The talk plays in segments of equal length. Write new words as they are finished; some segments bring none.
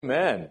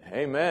Amen.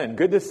 Amen.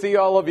 Good to see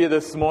all of you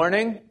this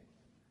morning.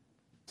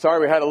 Sorry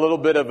we had a little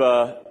bit of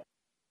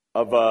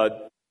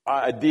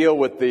a deal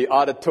with the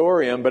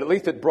auditorium, but at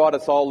least it brought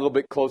us all a little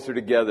bit closer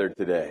together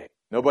today.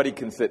 Nobody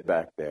can sit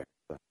back there.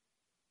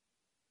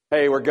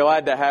 Hey, we're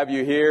glad to have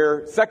you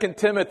here. 2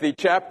 Timothy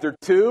chapter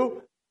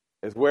 2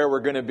 is where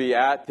we're going to be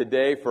at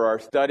today for our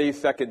study.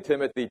 2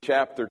 Timothy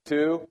chapter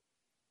 2.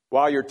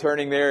 While you're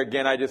turning there,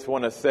 again, I just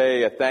want to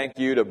say a thank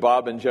you to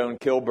Bob and Joan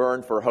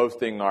Kilburn for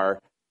hosting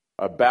our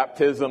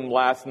baptism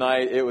last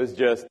night. It was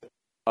just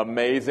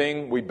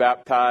amazing. We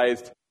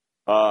baptized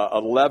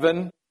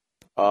 11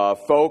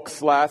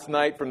 folks last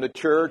night from the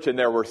church, and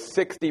there were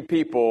 60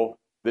 people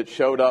that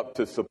showed up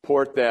to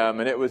support them,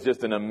 and it was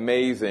just an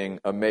amazing,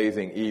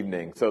 amazing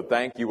evening. So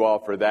thank you all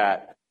for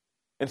that.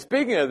 And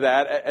speaking of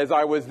that, as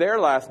I was there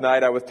last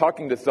night, I was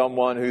talking to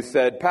someone who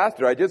said,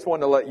 "Pastor, I just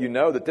want to let you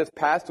know that this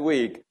past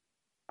week,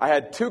 I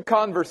had 2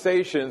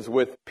 conversations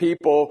with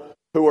people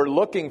who are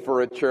looking for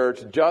a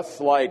church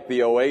just like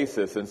the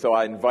Oasis." And so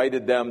I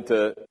invited them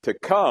to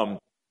come.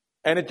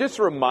 And it just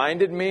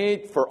reminded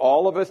me for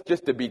all of us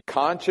just to be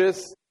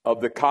conscious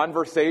of the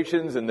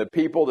conversations and the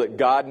people that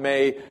God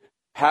may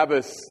have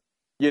us,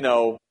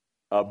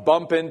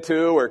 bump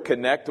into or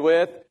connect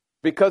with.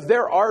 Because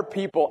there are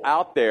people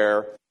out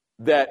there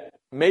that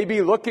may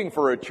be looking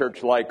for a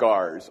church like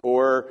ours,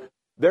 or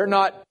they're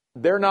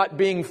not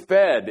being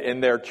fed in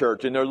their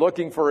church, and they're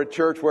looking for a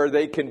church where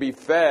they can be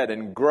fed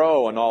and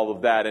grow and all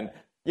of that. And,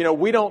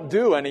 we don't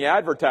do any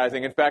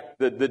advertising. In fact,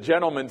 the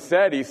gentleman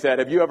said,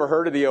 "Have you ever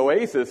heard of the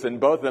Oasis?" And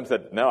both of them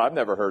said, "No, I've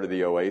never heard of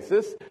the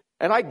Oasis."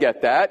 And I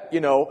get that.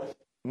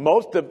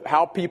 Most of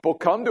how people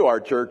come to our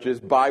church is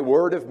by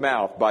word of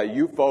mouth, by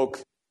you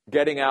folks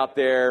getting out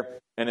there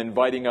and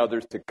inviting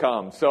others to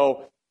come.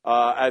 So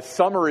as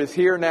summer is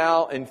here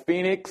now in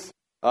Phoenix,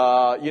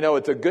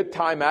 it's a good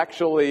time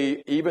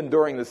actually, even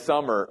during the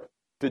summer,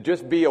 to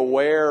just be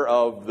aware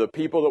of the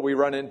people that we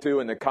run into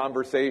and the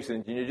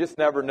conversations. And you just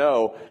never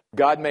know.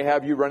 God may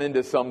have you run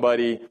into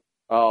somebody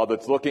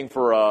that's looking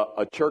for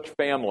a church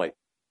family.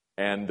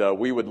 And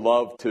we would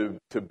love to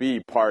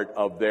be part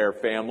of their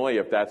family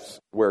if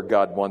that's where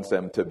God wants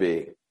them to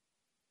be.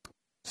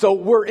 So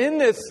we're in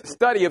this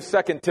study of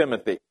 2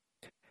 Timothy.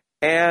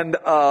 And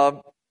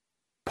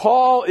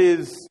Paul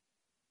is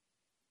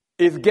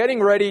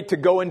getting ready to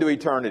go into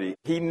eternity.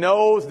 He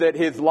knows that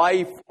his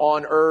life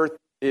on earth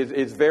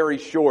is very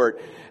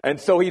short. And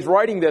so he's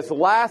writing this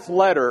last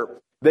letter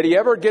that he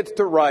ever gets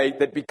to write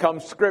that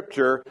becomes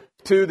scripture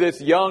to this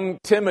young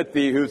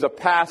Timothy who's a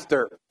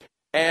pastor.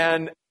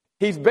 And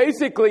he's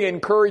basically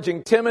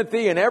encouraging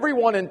Timothy and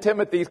everyone in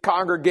Timothy's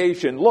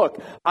congregation,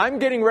 look, I'm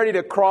getting ready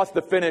to cross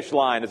the finish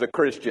line as a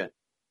Christian.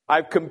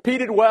 I've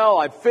competed well.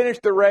 I've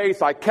finished the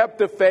race. I kept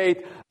the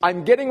faith.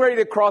 I'm getting ready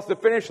to cross the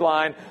finish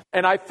line.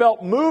 And I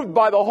felt moved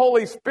by the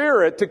Holy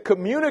Spirit to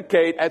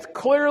communicate as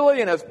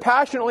clearly and as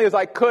passionately as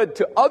I could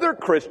to other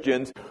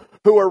Christians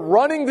who are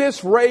running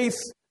this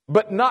race,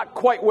 but not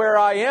quite where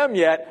I am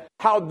yet,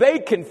 how they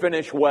can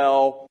finish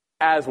well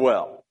as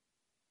well.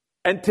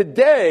 And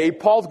today,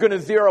 Paul's going to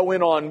zero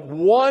in on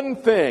one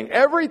thing.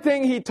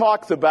 Everything he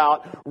talks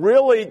about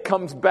really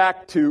comes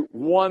back to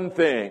one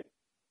thing.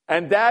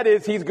 And that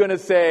is, he's going to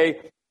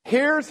say,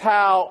 here's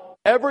how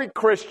every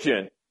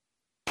Christian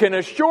can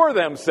assure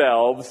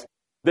themselves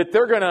that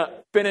they're going to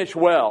finish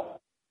well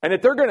and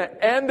that they're going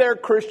to end their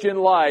Christian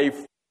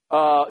life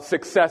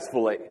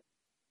successfully.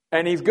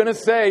 And he's going to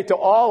say to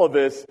all of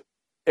us,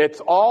 it's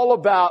all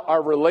about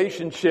our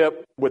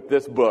relationship with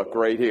this book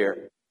right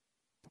here.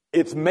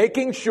 It's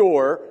making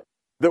sure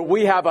that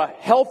we have a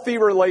healthy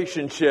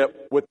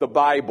relationship with the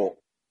Bible.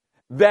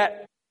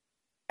 That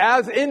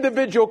as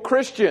individual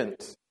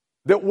Christians,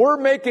 that we're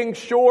making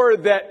sure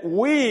that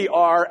we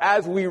are,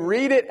 as we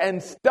read it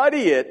and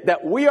study it,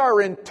 that we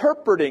are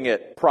interpreting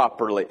it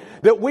properly.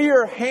 That we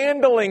are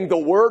handling the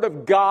Word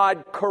of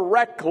God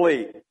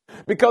correctly.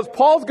 Because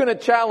Paul's going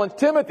to challenge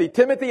Timothy.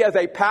 Timothy, as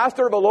a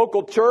pastor of a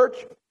local church,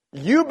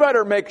 you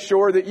better make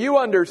sure that you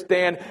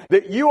understand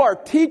that you are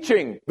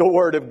teaching the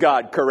Word of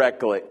God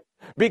correctly.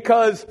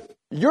 Because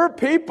your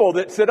people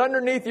that sit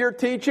underneath your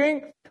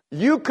teaching,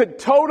 you could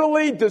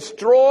totally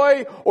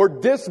destroy or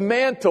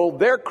dismantle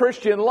their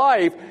Christian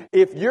life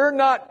if you're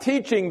not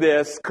teaching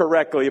this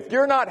correctly, if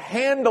you're not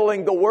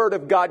handling the Word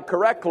of God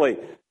correctly.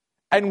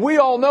 And we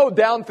all know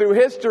down through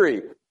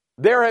history,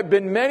 there have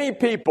been many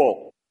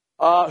people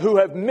who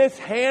have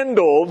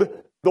mishandled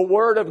the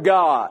Word of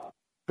God,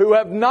 who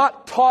have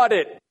not taught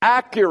it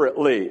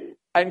accurately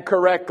and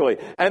correctly.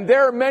 And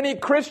there are many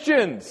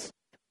Christians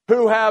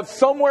who have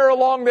somewhere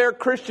along their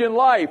Christian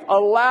life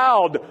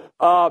allowed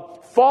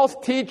false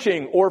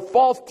teaching or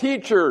false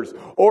teachers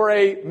or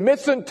a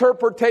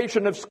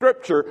misinterpretation of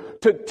Scripture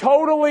to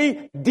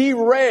totally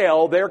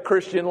derail their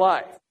Christian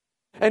life.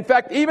 In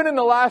fact, even in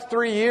the last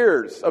 3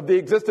 years of the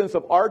existence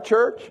of our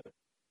church,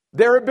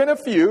 there have been a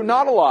few,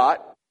 not a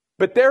lot,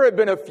 but there have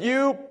been a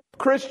few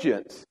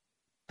Christians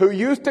who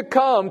used to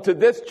come to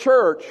this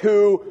church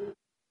who,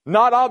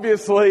 not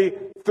obviously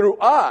through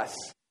us,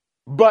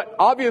 But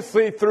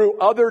obviously through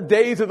other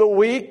days of the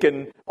week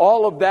and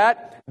all of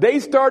that, they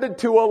started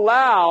to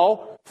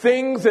allow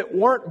things that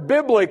weren't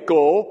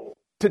biblical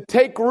to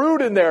take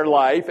root in their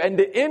life and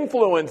to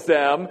influence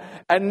them.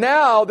 And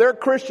now their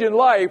Christian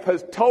life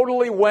has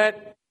totally went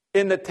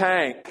in the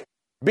tank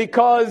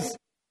because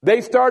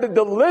they started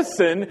to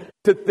listen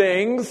to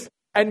things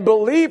and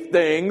believe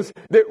things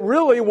that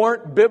really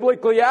weren't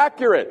biblically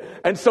accurate.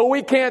 And so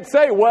we can't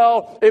say,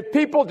 well, if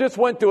people just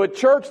went to a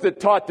church that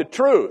taught the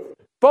truth.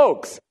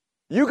 Folks,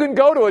 you can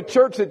go to a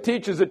church that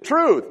teaches the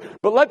truth.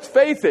 But let's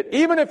face it,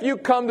 even if you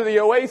come to the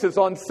Oasis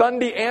on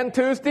Sunday and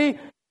Tuesday,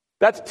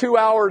 that's 2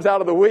 hours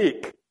out of the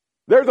week.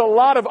 There's a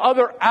lot of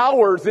other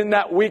hours in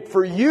that week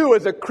for you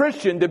as a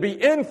Christian to be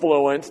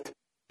influenced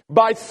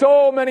by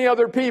so many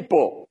other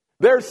people.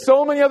 There's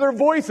so many other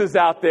voices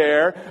out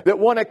there that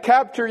want to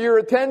capture your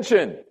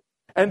attention.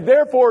 And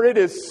therefore it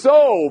is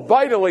so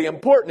vitally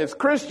important as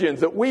Christians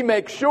that we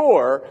make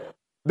sure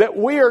that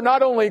we are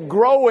not only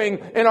growing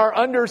in our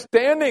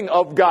understanding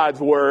of God's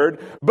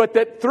Word, but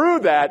that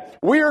through that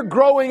we are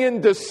growing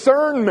in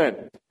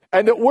discernment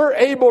and that we're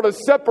able to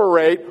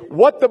separate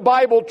what the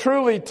Bible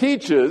truly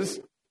teaches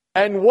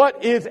and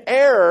what is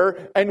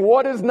error and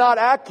what is not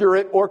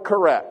accurate or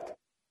correct.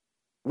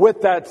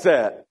 With that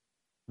said,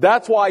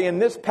 that's why in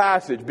this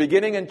passage,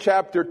 beginning in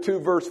chapter 2,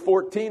 verse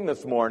 14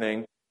 this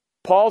morning,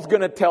 Paul's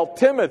going to tell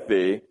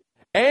Timothy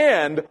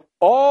and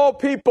all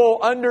people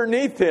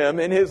underneath him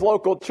in his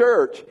local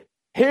church,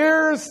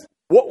 here's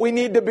what we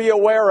need to be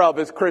aware of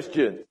as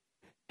Christians.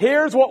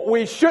 Here's what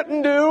we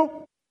shouldn't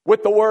do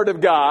with the Word of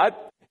God.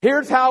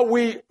 Here's how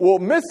we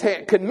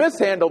can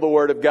mishandle the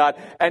Word of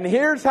God. And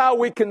here's how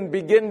we can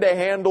begin to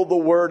handle the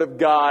Word of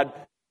God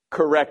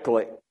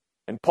correctly.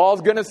 And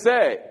Paul's going to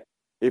say,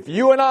 if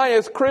you and I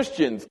as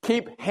Christians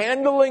keep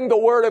handling the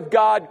Word of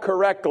God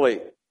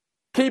correctly,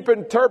 keep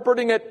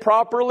interpreting it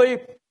properly,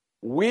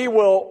 we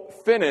will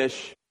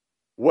finish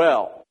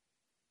well.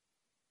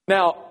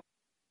 Now,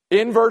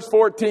 in verse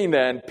 14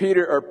 then,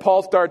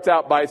 Paul starts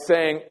out by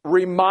saying,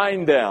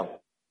 remind them.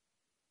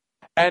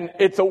 And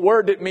it's a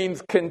word that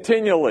means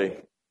continually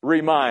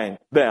remind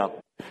them.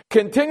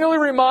 Continually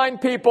remind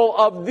people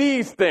of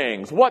these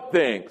things. What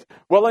things?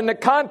 Well, in the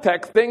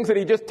context, things that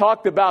he just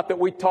talked about that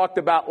we talked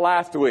about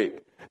last week.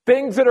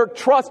 Things that are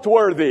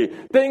trustworthy,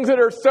 things that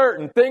are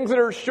certain, things that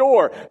are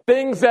sure,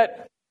 things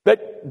that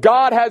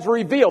God has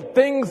revealed,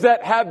 things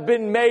that have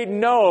been made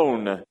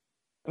known.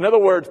 In other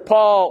words,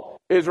 Paul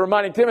is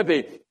reminding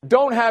Timothy,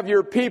 don't have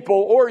your people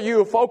or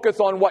you focus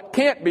on what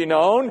can't be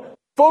known.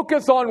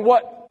 Focus on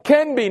what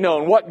can be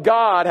known, what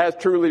God has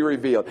truly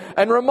revealed.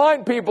 And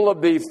remind people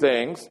of these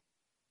things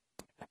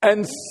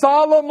and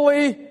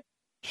solemnly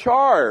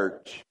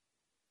charge.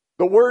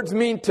 The words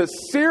mean to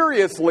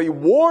seriously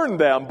warn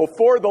them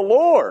before the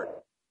Lord.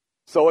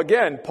 So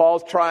again,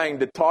 Paul's trying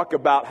to talk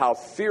about how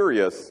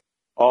serious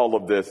all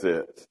of this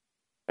is.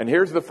 And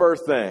here's the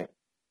first thing.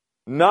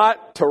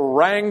 Not to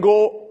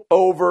wrangle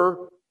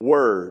over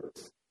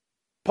words.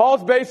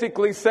 Paul's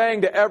basically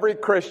saying to every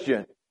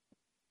Christian,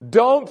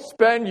 don't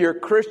spend your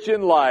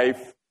Christian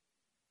life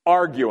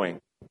arguing.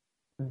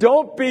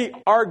 Don't be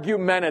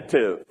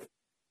argumentative.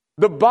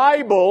 The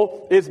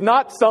Bible is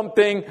not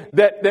something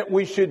that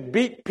we should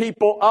beat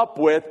people up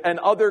with and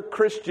other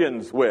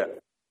Christians with.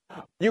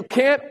 You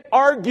can't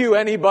argue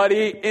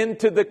anybody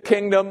into the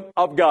kingdom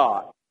of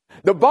God.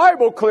 The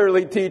Bible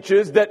clearly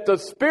teaches that the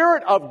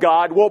Spirit of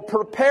God will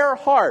prepare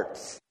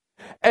hearts.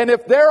 And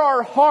if there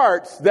are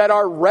hearts that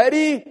are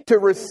ready to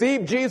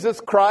receive Jesus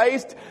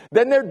Christ,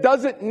 then there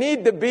doesn't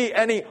need to be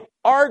any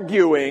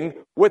arguing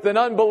with an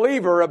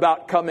unbeliever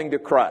about coming to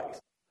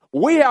Christ.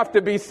 We have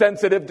to be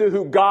sensitive to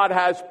who God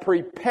has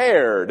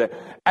prepared.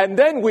 And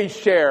then we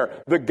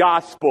share the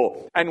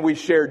gospel and we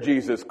share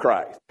Jesus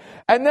Christ.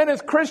 And then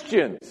as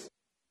Christians,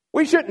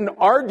 we shouldn't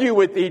argue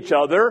with each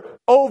other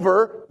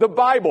over the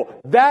Bible.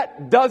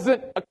 That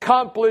doesn't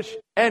accomplish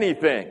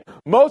anything.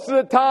 Most of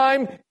the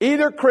time,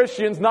 either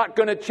Christian's not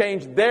going to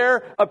change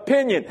their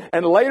opinion.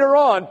 And later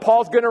on,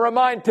 Paul's going to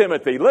remind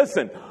Timothy,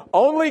 listen,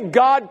 only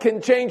God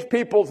can change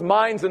people's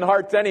minds and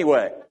hearts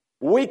anyway.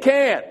 We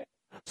can't.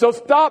 So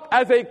stop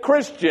as a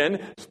Christian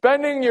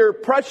spending your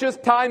precious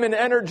time and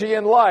energy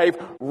in life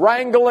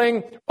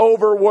wrangling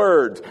over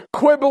words,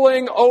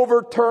 quibbling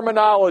over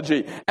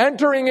terminology,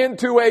 entering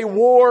into a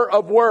war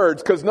of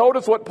words. Because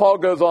notice what Paul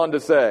goes on to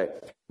say.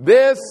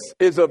 This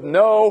is of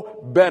no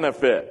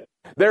benefit.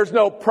 There's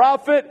no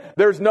profit,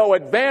 there's no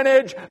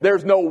advantage,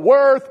 there's no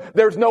worth,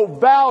 there's no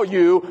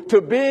value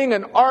to being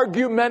an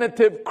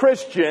argumentative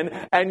Christian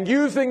and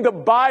using the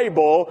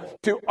Bible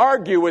to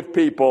argue with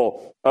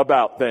people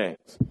about things.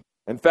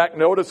 In fact,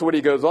 notice what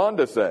he goes on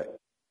to say.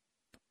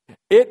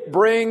 It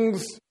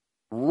brings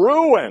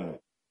ruin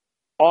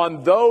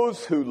on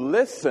those who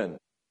listen.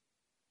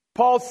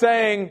 Paul's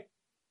saying,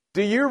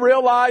 do you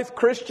realize,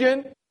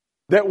 Christian,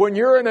 that when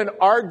you're in an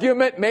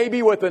argument,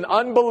 maybe with an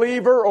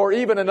unbeliever or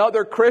even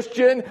another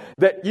Christian,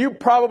 that you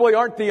probably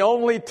aren't the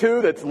only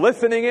two that's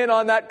listening in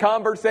on that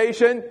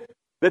conversation?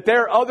 That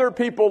there are other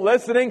people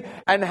listening,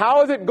 and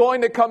how is it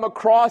going to come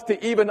across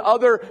to even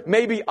other,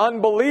 maybe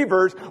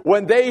unbelievers,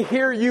 when they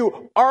hear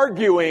you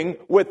arguing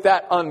with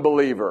that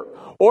unbeliever?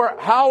 Or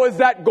how is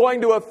that going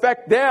to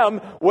affect them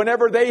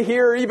whenever they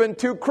hear even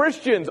two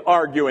Christians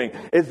arguing?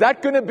 Is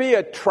that going to be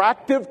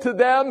attractive to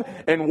them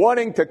in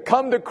wanting to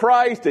come to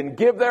Christ and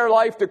give their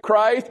life to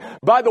Christ?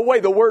 By the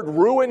way, the word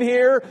ruin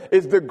here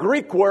is the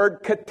Greek word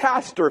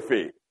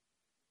catastrophe.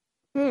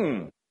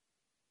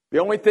 The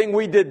only thing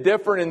we did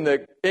different in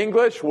the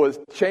English was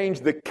change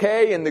the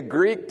K in the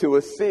Greek to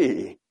a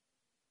C.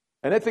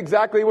 And that's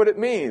exactly what it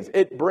means.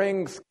 It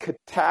brings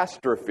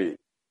catastrophe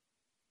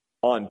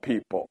on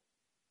people.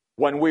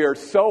 When we are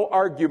so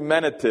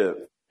argumentative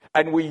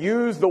and we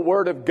use the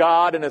Word of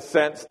God in a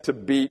sense to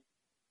beat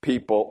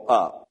people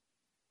up.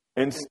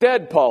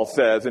 Instead, Paul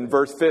says in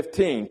verse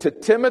 15, to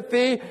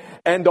Timothy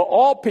and to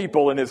all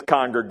people in his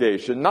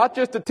congregation, not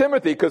just to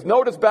Timothy, because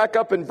notice back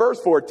up in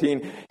verse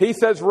 14, he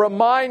says,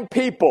 remind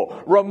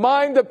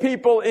the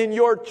people in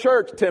your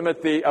church,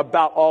 Timothy,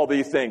 about all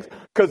these things,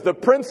 because the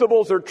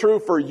principles are true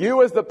for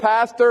you as the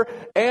pastor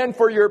and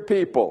for your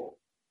people.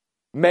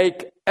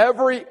 Make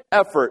every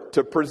effort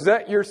to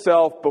present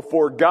yourself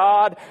before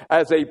God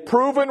as a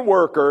proven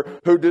worker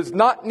who does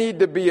not need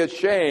to be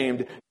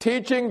ashamed,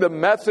 teaching the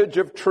message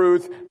of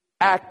truth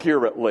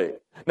accurately.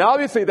 Now,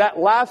 obviously, that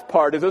last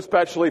part is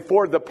especially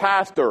for the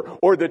pastor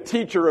or the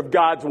teacher of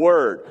God's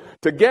Word.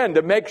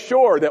 To make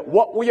sure that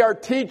what we are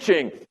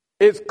teaching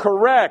is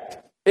correct,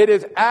 it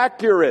is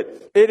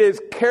accurate, it is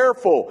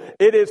careful,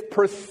 it is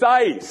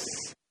precise.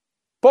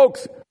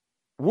 Folks,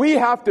 we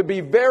have to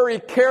be very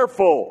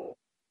careful.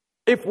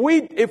 If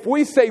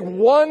we say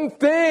one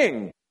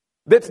thing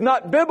that's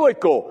not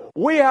biblical,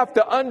 we have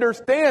to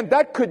understand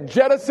that could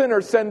jettison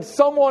or send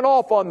someone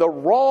off on the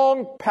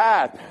wrong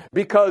path.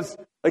 Because,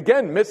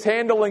 again,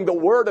 mishandling the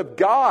Word of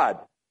God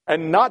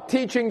and not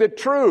teaching the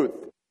truth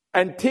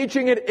and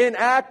teaching it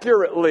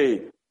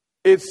inaccurately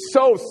is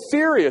so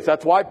serious.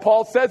 That's why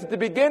Paul says at the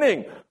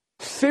beginning,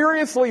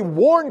 seriously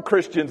warn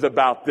Christians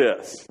about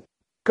this.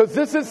 Because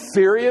this is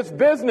serious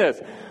business.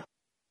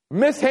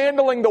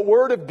 Mishandling the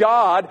Word of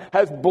God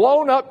has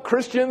blown up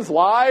Christians'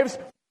 lives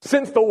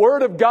since the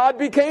Word of God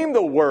became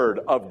the Word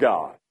of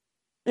God.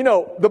 You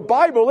know, the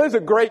Bible is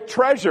a great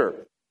treasure.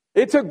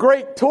 It's a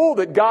great tool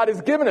that God has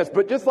given us.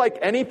 But just like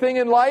anything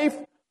in life,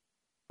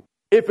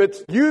 if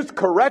it's used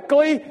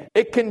correctly,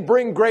 it can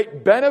bring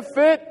great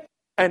benefit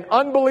and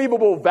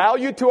unbelievable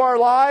value to our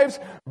lives.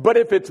 But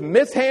if it's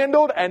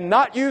mishandled and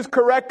not used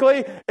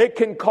correctly, it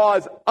can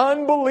cause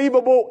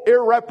unbelievable,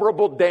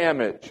 irreparable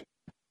damage.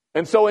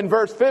 And so in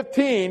verse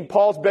 15,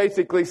 Paul's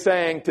basically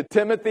saying to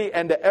Timothy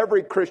and to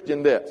every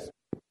Christian this.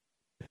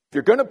 If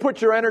you're going to put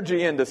your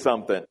energy into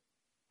something,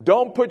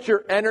 don't put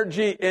your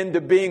energy into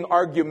being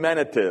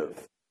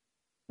argumentative.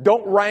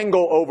 Don't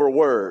wrangle over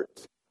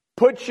words.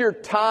 Put your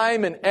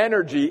time and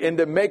energy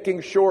into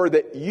making sure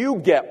that you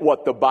get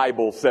what the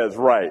Bible says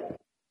right.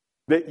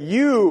 That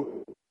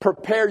you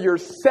prepare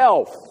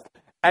yourself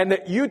and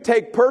that you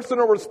take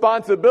personal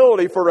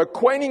responsibility for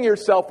acquainting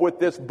yourself with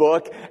this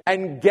book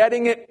and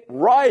getting it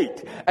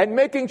right. And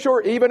making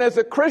sure, even as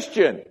a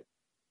Christian,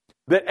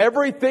 that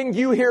everything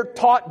you hear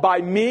taught by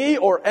me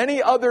or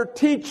any other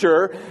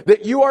teacher,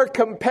 that you are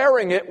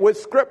comparing it with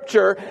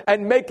Scripture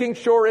and making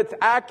sure it's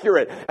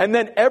accurate. And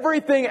then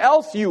everything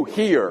else you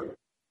hear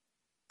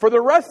for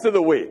the rest of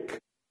the week,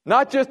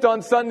 not just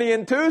on Sunday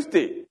and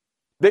Tuesday,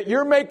 that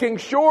you're making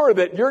sure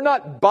that you're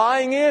not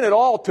buying in at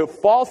all to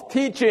false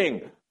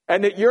teaching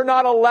and that you're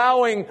not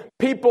allowing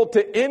people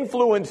to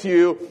influence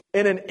you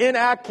in an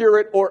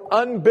inaccurate or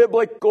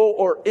unbiblical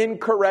or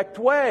incorrect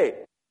way.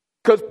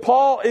 Because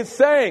Paul is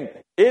saying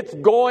it's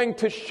going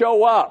to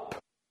show up.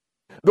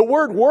 The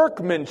word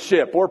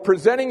workmanship, or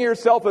presenting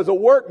yourself as a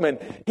workman,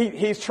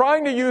 he's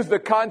trying to use the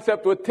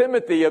concept with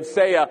Timothy of,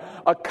 say,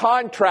 a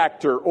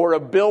contractor or a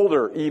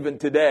builder even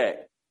today.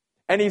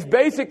 And he's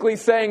basically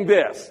saying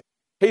this.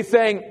 He's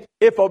saying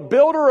if a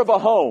builder of a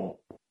home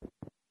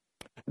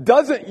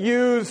doesn't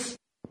use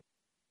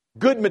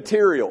good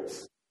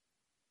materials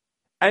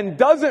and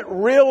doesn't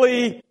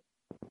really,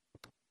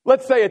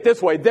 let's say it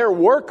this way, their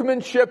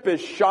workmanship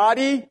is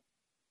shoddy,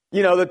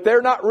 that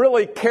they're not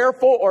really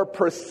careful or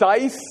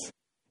precise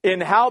in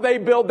how they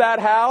build that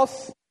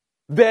house,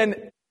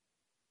 then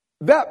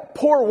that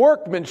poor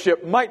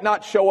workmanship might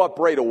not show up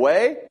right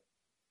away.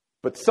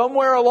 But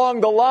somewhere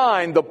along the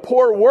line, the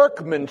poor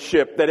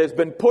workmanship that has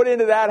been put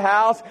into that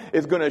house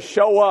is going to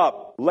show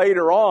up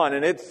later on,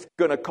 and it's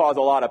going to cause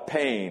a lot of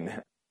pain.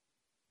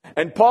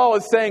 And Paul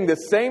is saying the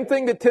same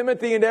thing to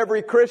Timothy and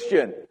every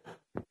Christian.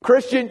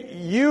 Christian,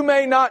 you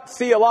may not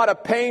see a lot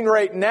of pain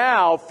right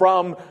now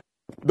from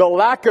the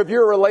lack of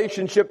your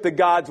relationship to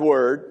God's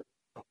Word,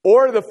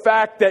 or the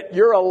fact that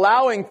you're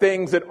allowing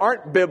things that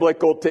aren't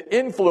biblical to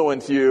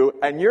influence you,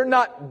 and you're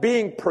not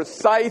being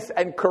precise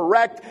and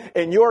correct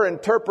in your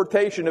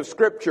interpretation of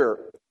Scripture.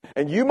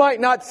 And you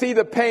might not see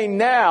the pain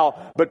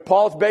now, but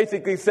Paul's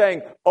basically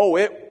saying,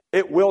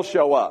 it will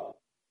show up.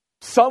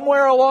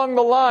 Somewhere along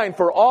the line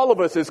for all of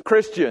us as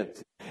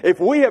Christians, if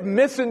we have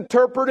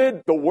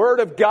misinterpreted the Word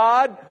of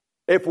God,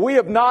 if we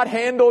have not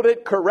handled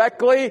it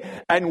correctly,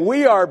 and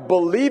we are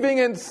believing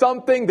in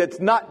something that's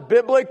not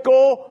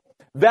biblical,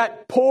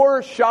 that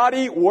poor,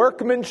 shoddy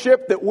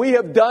workmanship that we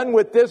have done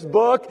with this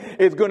book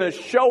is going to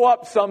show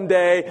up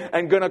someday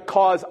and going to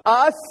cause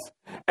us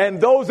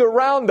and those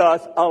around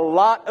us a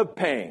lot of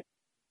pain.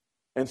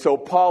 And so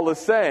Paul is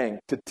saying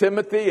to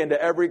Timothy and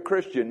to every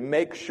Christian,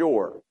 make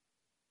sure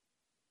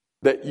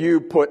that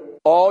you put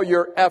all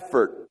your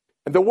effort.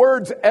 And the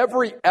words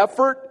every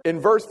effort in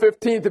verse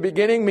 15 at the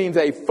beginning means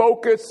a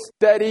focused,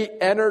 steady,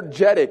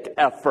 energetic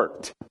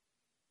effort.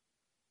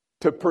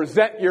 To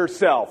present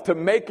yourself, to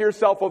make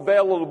yourself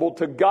available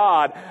to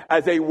God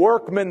as a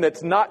workman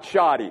that's not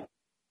shoddy.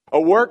 A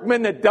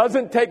workman that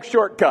doesn't take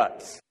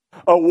shortcuts.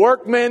 A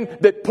workman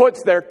that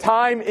puts their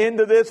time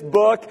into this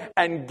book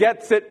and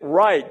gets it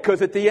right.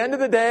 Because at the end of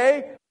the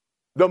day,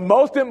 the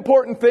most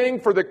important thing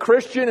for the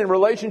Christian in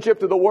relationship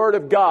to the Word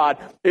of God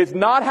is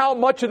not how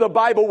much of the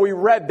Bible we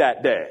read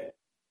that day.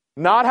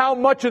 Not how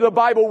much of the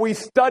Bible we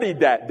studied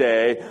that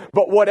day,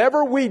 but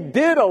whatever we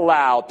did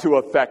allow to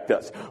affect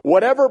us.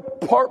 Whatever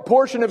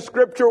portion of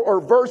Scripture or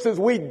verses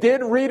we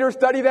did read or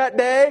study that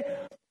day,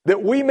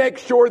 that we make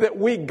sure that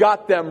we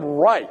got them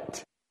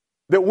right.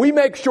 That we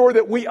make sure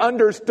that we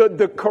understood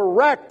the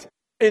correct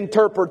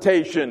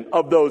interpretation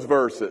of those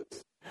verses.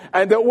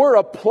 And that we're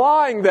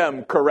applying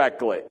them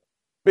correctly.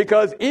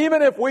 Because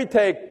even if we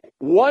take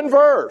one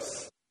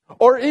verse,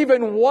 or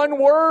even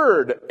one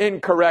word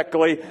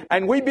incorrectly,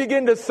 and we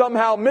begin to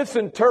somehow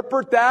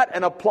misinterpret that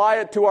and apply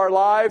it to our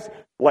lives,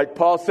 like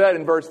Paul said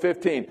in verse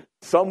 15,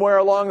 somewhere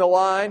along the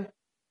line,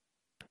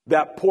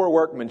 that poor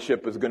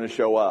workmanship is going to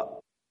show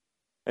up.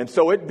 And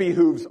so it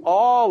behooves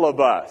all of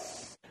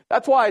us.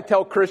 That's why I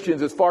tell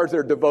Christians as far as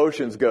their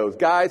devotions goes,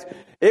 guys,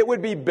 it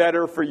would be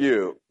better for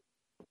you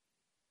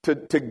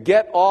to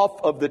get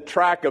off of the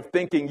track of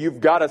thinking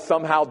you've got to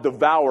somehow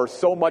devour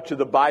so much of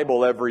the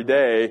Bible every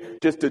day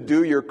just to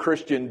do your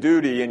Christian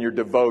duty and your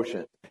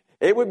devotion.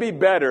 It would be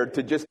better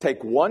to just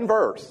take one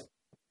verse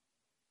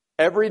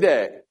every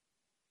day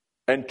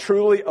and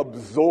truly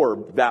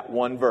absorb that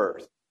one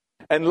verse.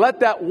 And let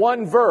that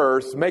one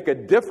verse make a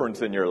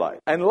difference in your life.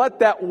 And let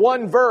that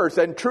one verse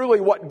and truly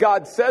what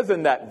God says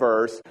in that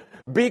verse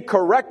be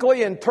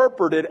correctly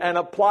interpreted and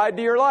applied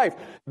to your life.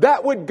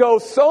 That would go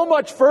so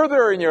much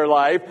further in your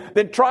life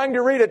than trying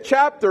to read a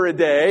chapter a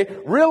day,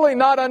 really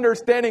not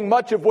understanding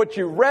much of what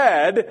you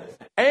read,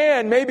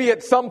 and maybe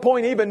at some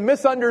point even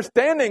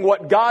misunderstanding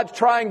what God's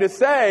trying to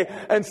say,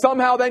 and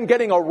somehow then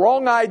getting a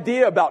wrong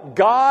idea about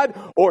God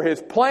or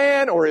His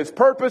plan or His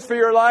purpose for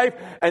your life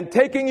and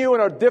taking you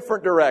in a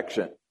different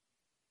direction.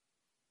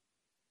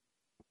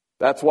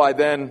 That's why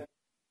then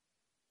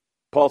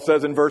Paul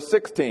says in verse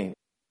 16,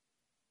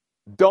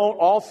 don't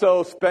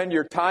also spend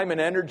your time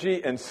and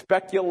energy in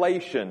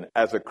speculation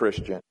as a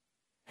Christian.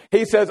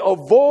 He says,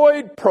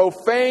 avoid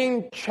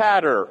profane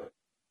chatter.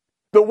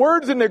 The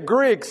words in the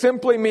Greek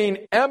simply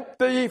mean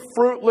empty,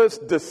 fruitless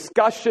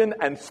discussion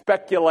and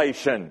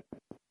speculation.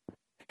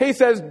 He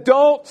says,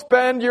 don't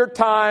spend your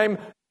time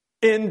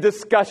in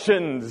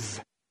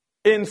discussions,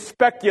 in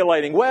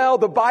speculating. Well,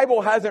 the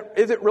Bible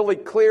isn't really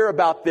clear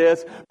about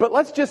this, but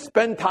let's just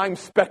spend time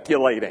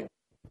speculating.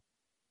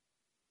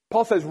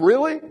 Paul says,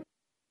 really?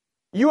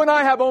 You and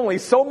I have only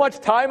so much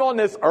time on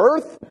this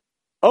earth,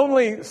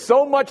 only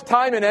so much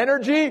time and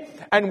energy,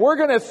 and we're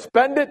going to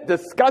spend it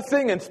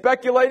discussing and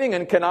speculating.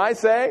 And can I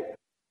say,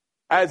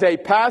 as a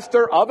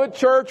pastor of a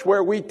church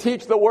where we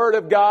teach the Word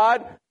of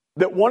God,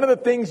 that one of the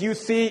things you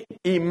see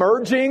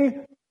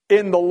emerging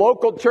in the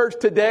local church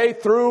today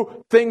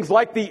through things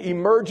like the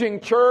emerging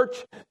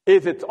church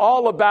is it's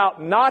all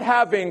about not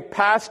having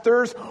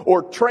pastors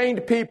or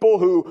trained people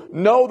who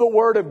know the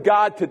Word of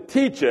God to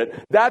teach it.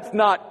 That's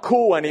not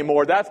cool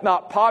anymore. That's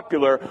not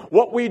popular.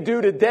 What we do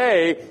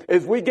today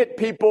is we get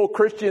people,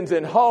 Christians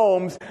in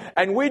homes,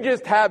 and we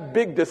just have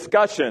big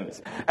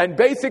discussions. And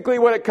basically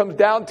what it comes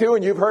down to,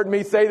 and you've heard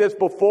me say this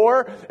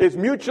before, is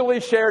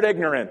mutually shared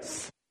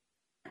ignorance.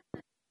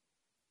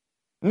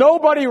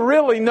 Nobody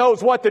really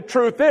knows what the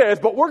truth is,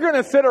 but we're going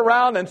to sit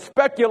around and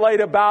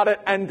speculate about it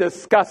and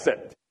discuss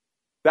it.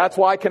 That's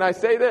why, can I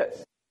say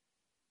this?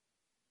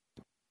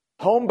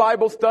 Home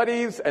Bible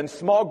studies and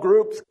small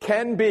groups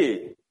can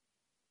be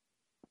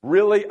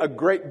really a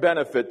great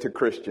benefit to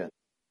Christians.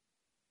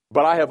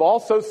 But I have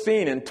also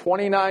seen in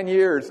 29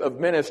 years of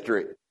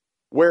ministry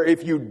where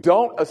if you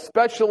don't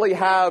especially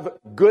have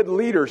good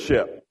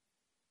leadership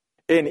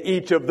in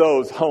each of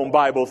those home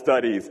Bible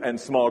studies and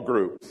small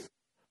groups,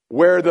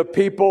 where the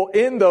people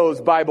in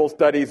those Bible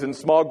studies and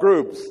small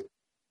groups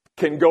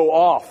can go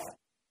off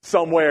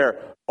somewhere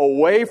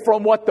away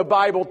from what the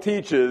Bible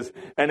teaches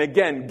and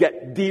again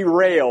get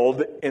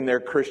derailed in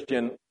their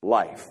Christian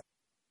life.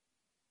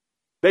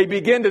 They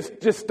begin to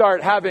just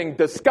start having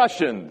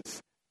discussions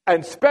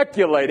and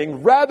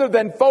speculating rather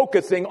than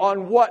focusing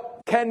on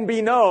what can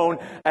be known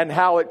and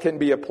how it can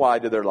be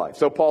applied to their life.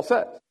 So Paul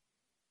says,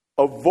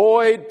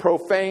 avoid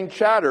profane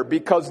chatter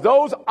because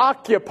those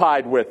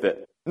occupied with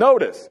it,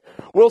 notice,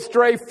 will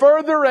stray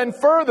further and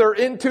further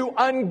into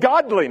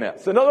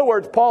ungodliness. In other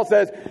words, Paul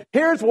says,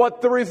 here's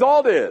what the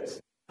result is.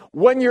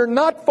 When you're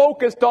not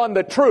focused on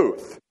the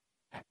truth,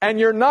 and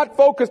you're not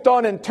focused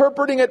on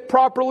interpreting it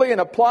properly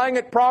and applying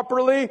it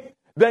properly,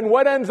 then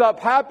what ends up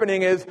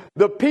happening is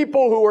the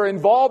people who are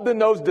involved in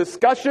those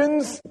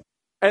discussions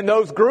and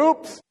those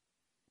groups,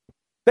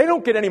 they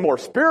don't get any more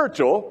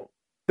spiritual.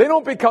 They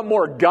don't become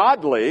more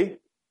godly.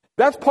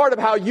 That's part of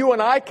how you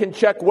and I can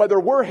check whether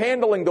we're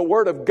handling the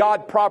Word of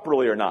God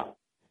properly or not.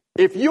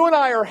 If you and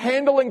I are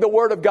handling the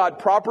Word of God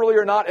properly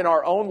or not in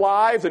our own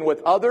lives and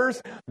with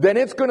others, then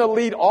it's going to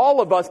lead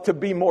all of us to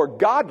be more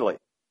godly.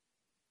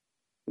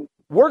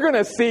 We're going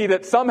to see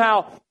that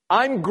somehow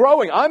I'm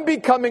growing. I'm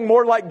becoming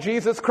more like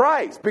Jesus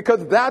Christ,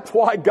 because that's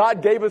why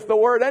God gave us the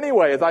Word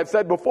anyway. As I've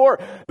said before,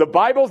 the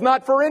Bible's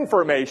not for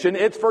information,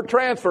 it's for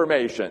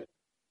transformation.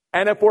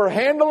 And if we're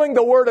handling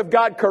the Word of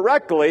God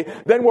correctly,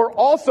 then we're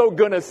also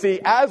going to see,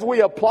 as we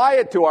apply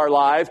it to our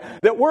lives,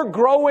 that we're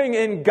growing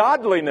in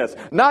godliness,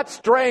 not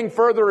straying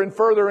further and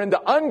further into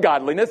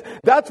ungodliness.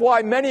 That's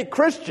why many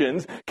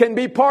Christians can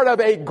be part of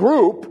a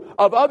group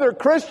of other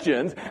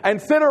Christians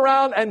and sit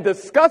around and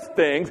discuss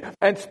things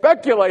and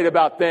speculate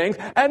about things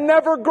and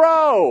never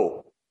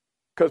grow.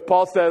 Because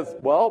Paul says,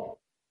 well,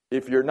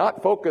 if you're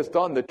not focused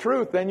on the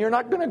truth, then you're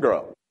not going to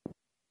grow.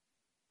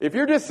 If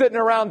you're just sitting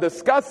around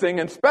discussing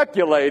and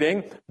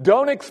speculating,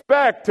 don't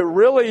expect to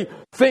really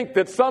think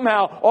that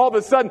somehow all of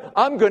a sudden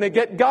I'm going to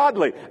get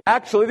godly.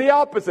 Actually, the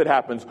opposite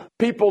happens.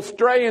 People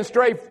stray and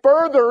stray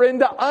further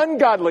into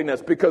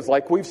ungodliness because,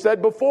 like we've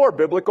said before,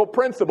 biblical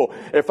principle.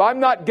 If I'm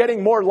not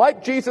getting more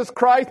like Jesus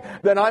Christ,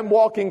 then I'm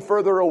walking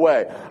further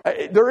away.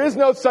 There is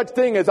no such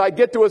thing as I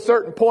get to a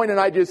certain point and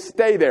I just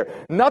stay there.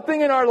 Nothing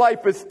in our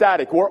life is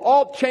static. We're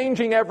all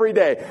changing every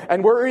day.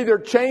 And we're either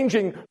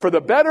changing for the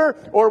better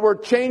or we're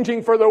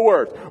changing for the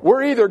worse.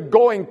 We're either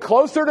going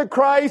closer to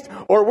Christ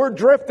or we're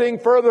drifting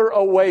further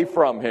away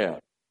from Him.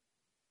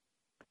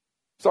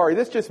 Sorry,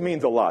 this just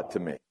means a lot to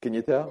me. Can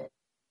you tell?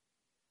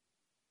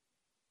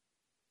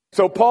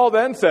 So Paul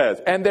then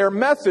says, and their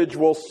message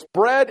will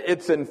spread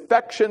its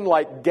infection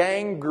like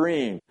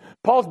gangrene.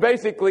 Paul's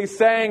basically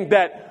saying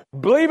that,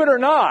 believe it or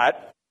not,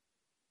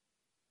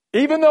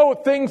 even though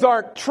things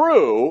aren't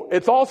true,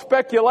 it's all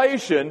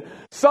speculation,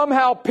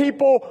 somehow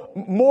people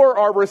more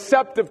are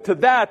receptive to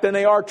that than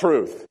they are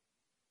truth.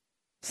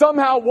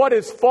 Somehow what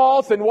is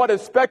false and what is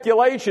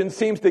speculation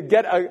seems to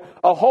get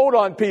a hold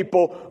on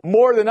people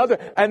more than others,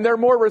 and they're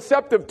more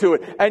receptive to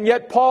it. And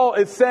yet Paul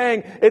is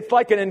saying it's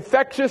like an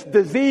infectious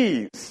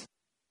disease.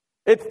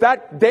 It's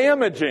that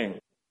damaging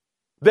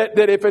that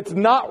if it's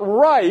not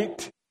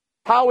right,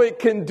 how it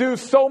can do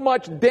so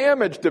much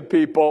damage to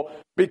people,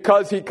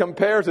 because he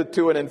compares it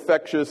to an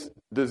infectious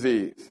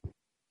disease.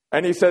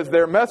 And he says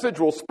their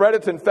message will spread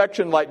its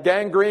infection like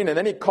gangrene, and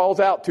then he calls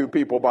out two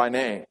people by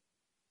name.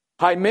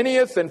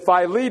 Hymenaeus and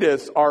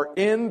Philetus are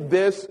in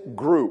this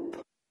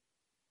group.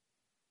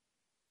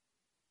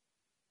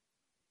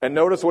 And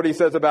notice what he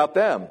says about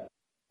them.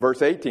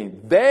 Verse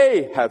 18.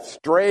 They have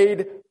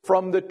strayed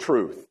from the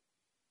truth.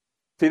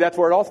 See, that's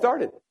where it all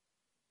started.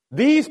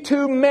 These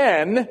two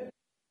men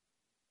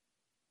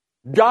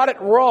got it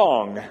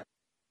wrong.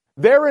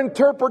 Their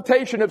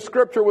interpretation of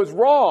Scripture was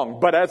wrong.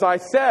 But as I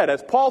said,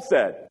 as Paul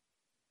said,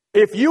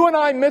 if you and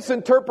I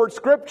misinterpret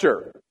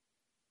Scripture,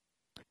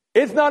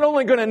 it's not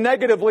only going to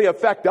negatively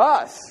affect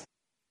us,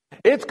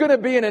 it's going to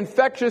be an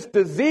infectious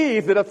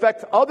disease that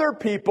affects other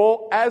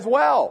people as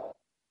well.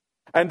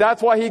 And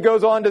that's why he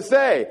goes on to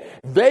say,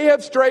 they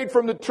have strayed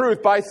from the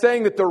truth by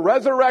saying that the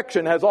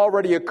resurrection has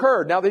already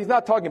occurred. Now, he's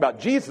not talking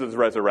about Jesus'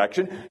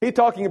 resurrection. He's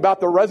talking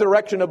about the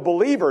resurrection of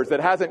believers that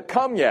hasn't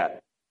come yet.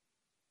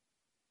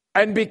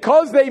 And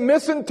because they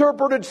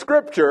misinterpreted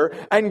Scripture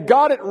and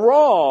got it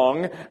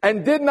wrong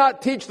and did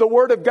not teach the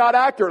Word of God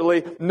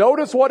accurately,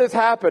 notice what is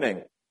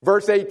happening.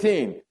 Verse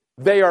 18,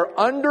 they are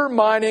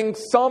undermining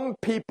some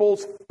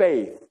people's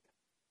faith.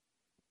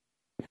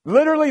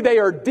 Literally, they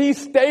are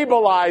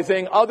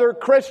destabilizing other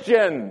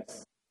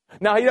Christians.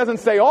 Now, he doesn't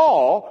say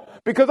all,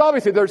 because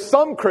obviously there's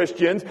some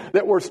Christians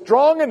that were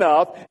strong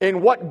enough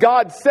in what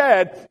God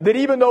said that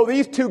even though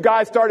these two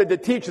guys started to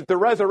teach that the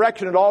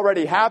resurrection had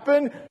already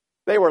happened,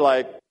 they were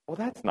like, well,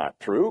 that's not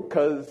true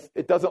because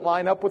it doesn't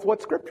line up with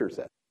what Scripture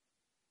says.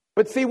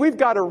 But see, we've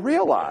got to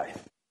realize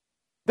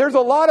there's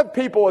a lot of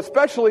people,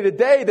 especially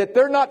today, that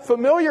they're not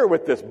familiar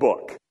with this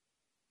book.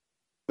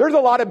 There's a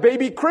lot of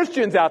baby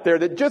Christians out there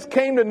that just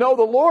came to know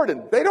the Lord,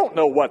 and they don't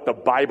know what the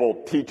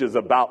Bible teaches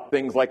about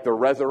things like the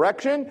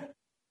resurrection.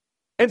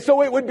 And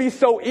so it would be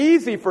so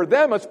easy for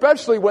them,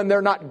 especially when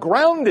they're not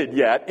grounded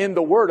yet in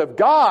the Word of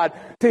God,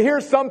 to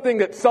hear something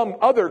that some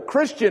other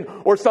Christian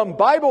or some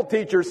Bible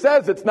teacher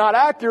says that's not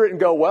accurate and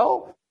go,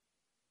 well,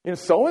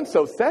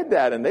 so-and-so said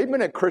that, and they've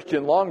been a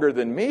Christian longer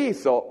than me,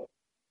 so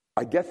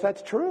I guess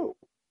that's true.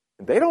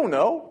 They don't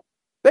know.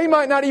 They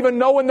might not even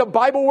know in the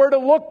Bible where to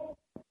look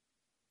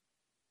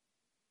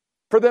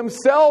for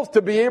themselves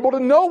to be able to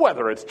know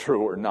whether it's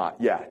true or not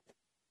yet.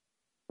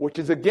 Which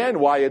is, again,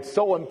 why it's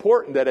so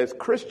important that as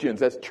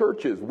Christians, as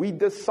churches, we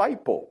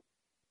disciple.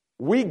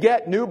 we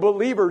get new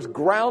believers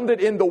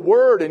grounded in the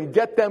Word and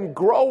get them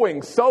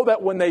growing so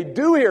that when they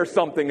do hear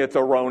something that's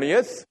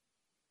erroneous,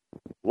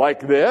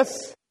 like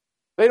this,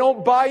 they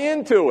don't buy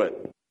into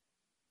it.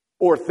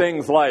 Or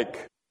things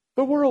like,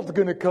 the world's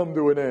going to come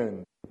to an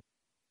end.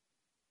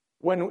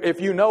 If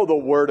you know the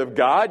Word of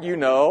God, you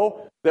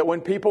know that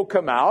when people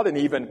come out, and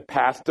even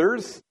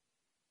pastors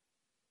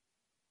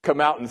come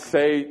out and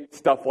say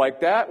stuff like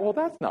that, well,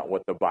 that's not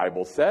what the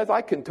Bible says.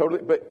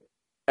 But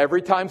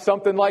every time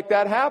something like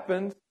that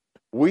happens,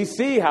 we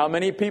see how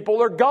many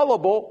people are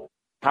gullible,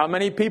 how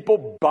many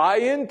people buy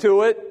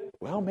into it.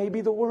 Well,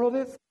 maybe the world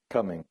is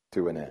coming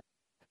to an end.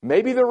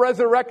 Maybe the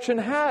resurrection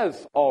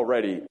has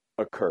already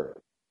occurred.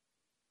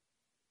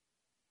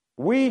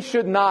 We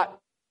should not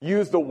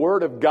use the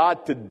Word of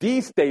God to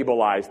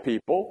destabilize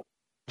people.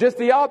 Just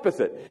the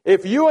opposite.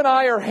 If you and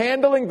I are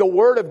handling the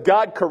Word of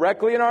God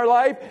correctly in our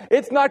life,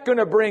 it's not going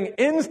to bring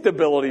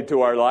instability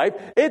to our life.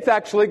 It's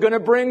actually going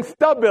to bring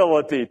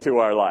stability to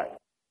our life.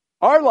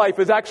 Our life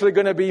is actually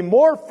going to be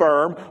more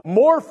firm,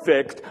 more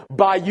fixed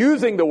by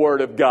using the Word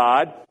of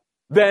God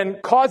than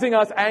causing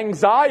us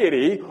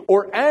anxiety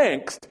or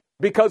angst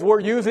because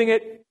we're using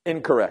it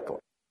incorrectly.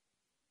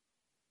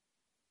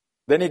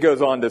 Then he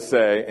goes on to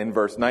say in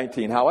verse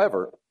 19,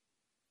 however,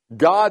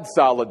 God's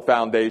solid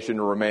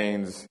foundation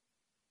remains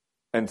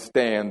and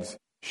stands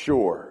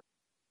sure.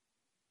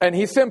 And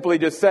he's simply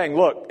just saying,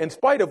 look, in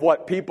spite of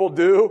what people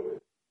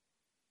do,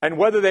 and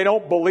whether they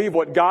don't believe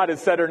what God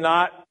has said or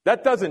not,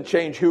 that doesn't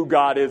change who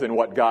God is and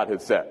what God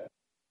has said.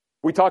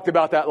 We talked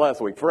about that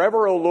last week.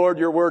 Forever, O Lord,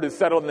 your word is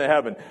settled in the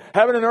heaven.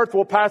 Heaven and earth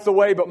will pass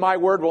away, but my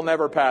word will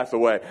never pass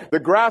away. The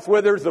grass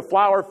withers, the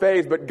flower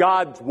fades, but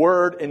God's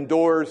word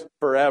endures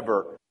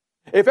forever.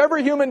 If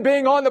every human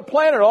being on the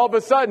planet all of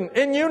a sudden,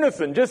 in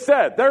unison, just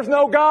said, there's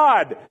no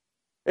God,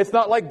 it's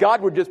not like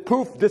God would just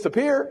poof,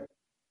 disappear.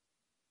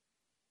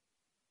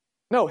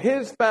 No,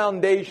 his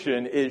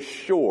foundation is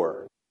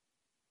sure.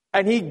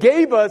 And he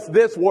gave us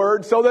this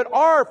word so that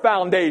our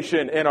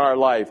foundation in our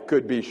life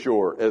could be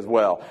sure as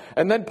well.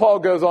 And then Paul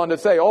goes on to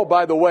say, oh,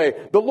 by the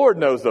way, the Lord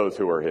knows those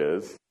who are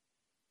his.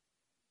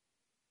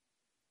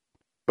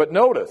 But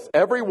notice,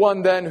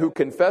 everyone then who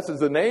confesses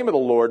the name of the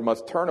Lord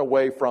must turn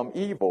away from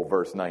evil,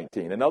 verse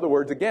 19. In other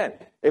words, again,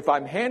 if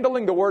I'm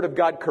handling the word of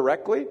God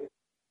correctly,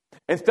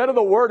 instead of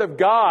the word of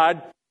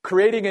God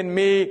creating in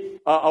me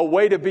a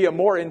way to be a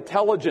more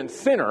intelligent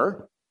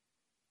sinner,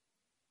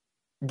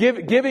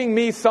 giving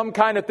me some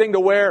kind of thing to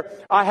where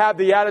I have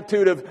the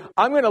attitude of,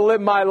 I'm going to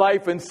live my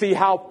life and see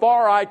how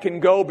far I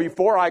can go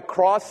before I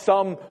cross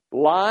some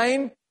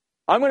line.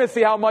 I'm going to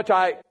see how much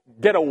I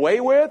get away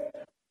with.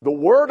 The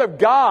Word of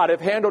God, if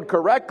handled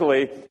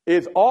correctly,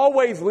 is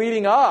always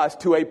leading us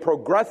to a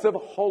progressive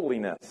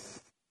holiness.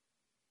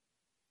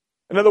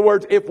 In other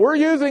words, if we're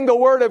using the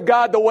Word of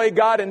God the way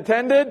God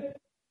intended,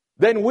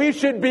 then we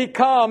should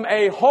become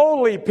a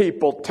holy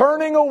people,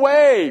 turning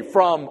away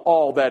from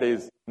all that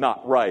is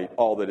not right,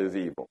 all that is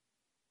evil.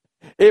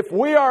 If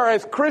we are,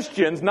 as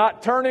Christians,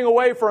 not turning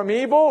away from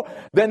evil,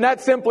 then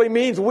that simply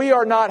means we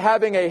are not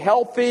having a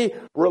healthy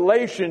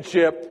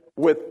relationship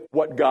with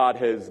what God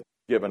has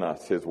given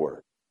us, His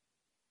Word.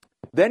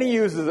 Then he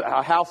uses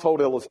a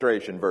household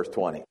illustration, verse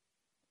 20.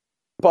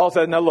 Paul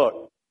says, now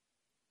look,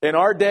 in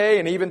our day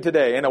and even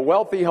today, in a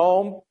wealthy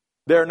home,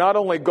 there are not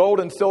only gold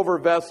and silver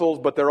vessels,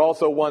 but there are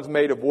also ones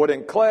made of wood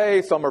and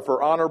clay. Some are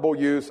for honorable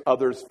use,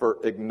 others for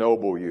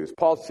ignoble use.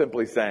 Paul's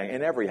simply saying,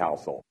 in every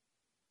household,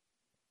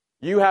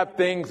 you have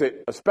things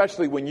that,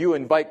 especially when you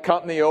invite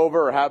company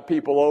over or have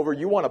people over,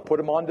 you want to put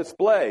them on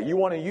display. You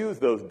want to use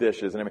those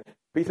dishes. And everything.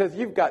 He says,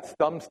 you've got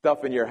some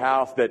stuff in your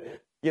house that,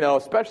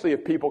 especially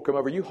if people come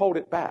over, you hold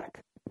it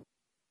back.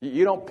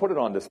 You don't put it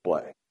on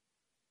display.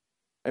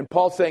 And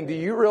Paul's saying, do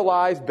you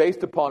realize,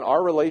 based upon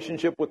our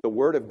relationship with the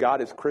Word of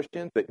God as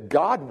Christians, that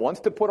God wants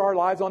to put our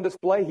lives on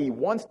display? He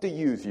wants to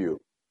use you.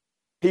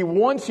 He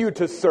wants you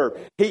to serve.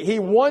 He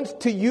wants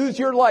to use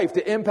your life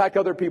to impact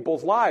other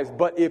people's lives.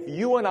 But if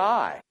you and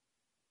I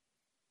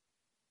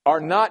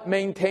are not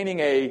maintaining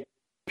a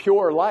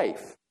pure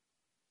life,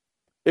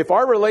 if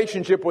our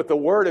relationship with the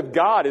Word of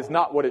God is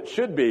not what it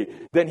should be,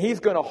 then He's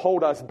going to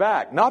hold us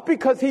back. Not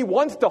because He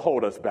wants to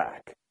hold us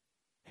back.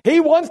 He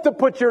wants to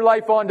put your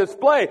life on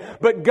display,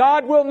 but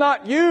God will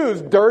not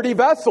use dirty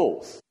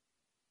vessels.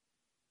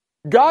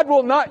 God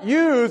will not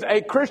use a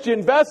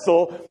Christian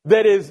vessel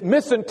that is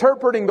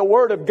misinterpreting the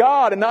Word of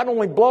God and not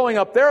only blowing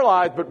up their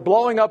lives, but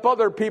blowing up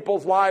other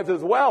people's lives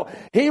as well.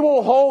 He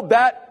will hold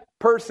that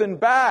person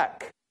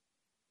back.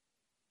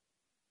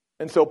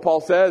 And so Paul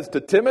says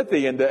to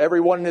Timothy and to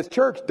everyone in his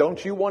church,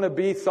 don't you want to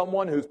be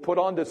someone who's put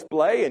on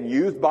display and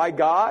used by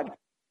God?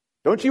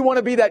 Don't you want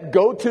to be that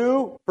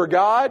go-to for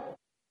God?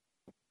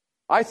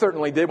 I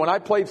certainly did. When I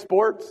played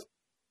sports,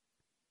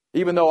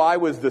 even though I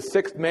was the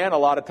sixth man a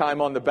lot of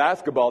time on the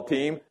basketball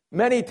team,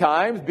 many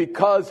times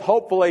because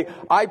hopefully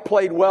I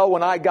played well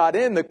when I got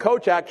in, the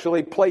coach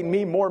actually played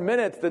me more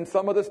minutes than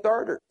some of the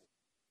starters.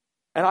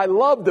 And I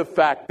love the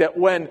fact that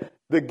when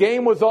the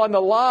game was on the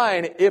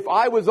line, if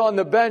I was on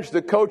the bench,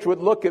 the coach would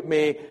look at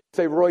me and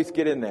say, Royce,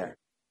 get in there.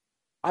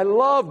 I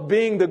love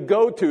being the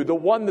go-to, the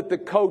one that the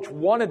coach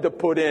wanted to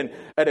put in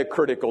at a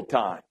critical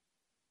time.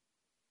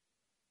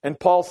 And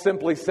Paul's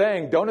simply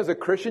saying, as a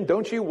Christian,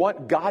 don't you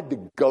want God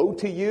to go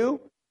to you,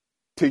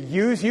 to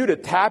use you, to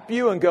tap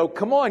you and go,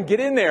 come on, get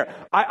in there.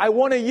 I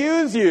want to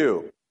use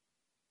you.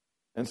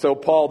 And so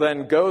Paul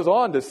then goes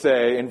on to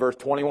say in verse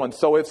 21,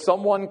 so if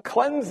someone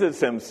cleanses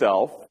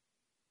himself,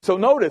 so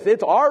notice,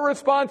 it's our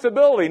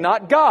responsibility,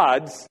 not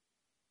God's,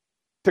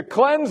 to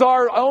cleanse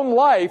our own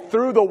life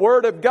through the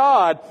Word of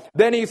God,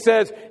 then he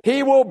says,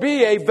 he will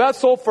be a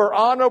vessel for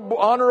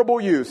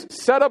honorable use,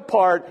 set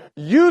apart,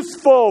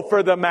 useful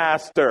for the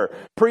master,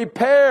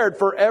 prepared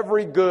for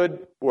every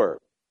good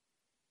work.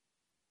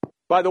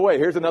 By the way,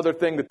 here's another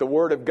thing that the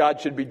Word of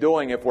God should be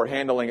doing if we're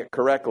handling it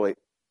correctly.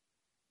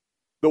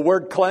 The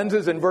word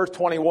cleanses in verse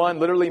 21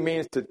 literally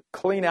means to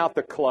clean out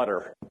the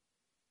clutter.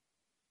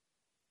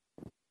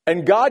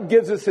 And God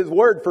gives us His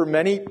Word for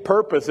many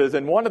purposes,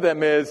 and one of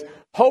them is,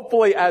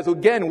 hopefully, as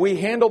again, we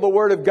handle the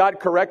Word of God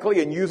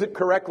correctly and use it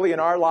correctly in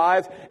our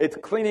lives, it's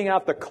cleaning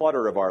out the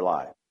clutter of our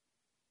lives.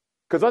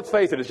 Because let's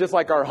face it, it's just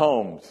like our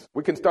homes.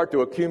 We can start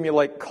to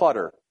accumulate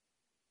clutter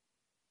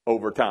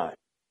over time.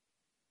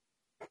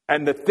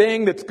 And the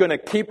thing that's going to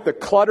keep the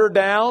clutter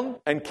down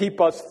and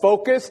keep us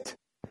focused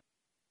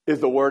is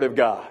the Word of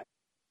God.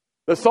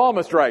 The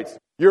psalmist writes,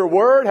 your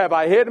Word have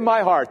I hid in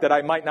my heart that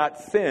I might not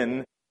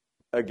sin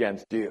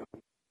against you.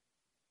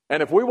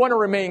 And if we want to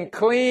remain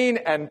clean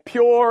and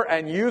pure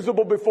and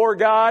usable before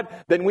God,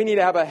 then we need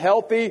to have a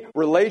healthy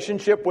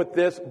relationship with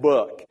this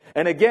book.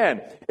 And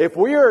again, if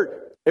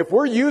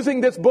we're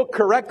using this book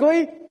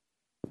correctly,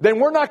 then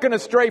we're not going to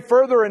stray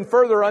further and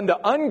further into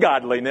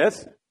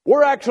ungodliness.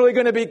 We're actually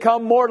going to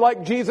become more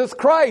like Jesus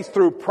Christ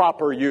through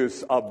proper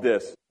use of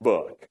this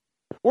book.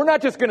 We're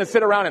not just going to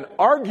sit around and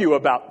argue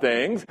about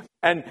things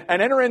and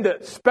enter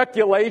into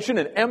speculation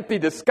and empty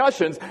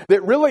discussions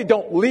that really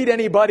don't lead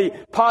anybody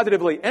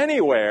positively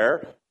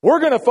anywhere. We're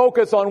going to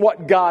focus on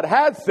what God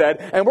has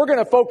said, and we're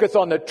going to focus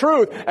on the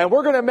truth, and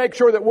we're going to make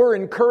sure that we're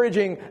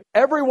encouraging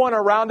everyone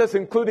around us,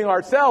 including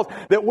ourselves,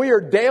 that we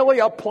are daily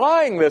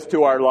applying this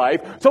to our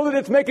life so that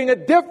it's making a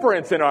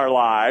difference in our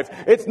lives.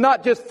 It's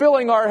not just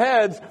filling our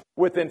heads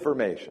with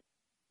information.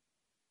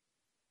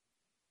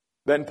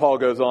 Then Paul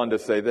goes on to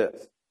say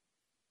this.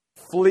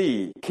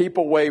 Flee, keep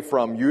away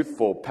from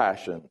youthful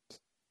passions,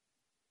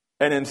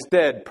 and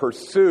instead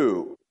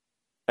pursue.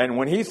 And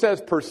when he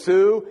says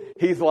pursue,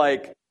 he's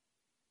like,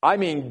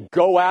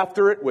 go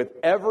after it with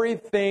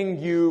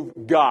everything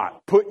you've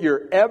got. Put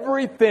your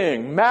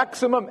everything,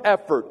 maximum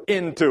effort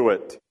into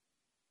it.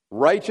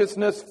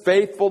 Righteousness,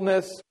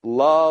 faithfulness,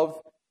 love,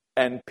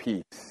 and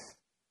peace.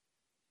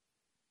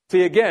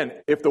 See, again,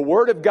 if the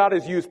Word of God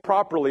is used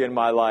properly in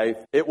my life,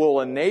 it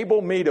will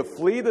enable me to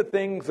flee the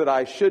things that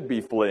I should be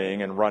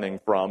fleeing and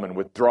running from and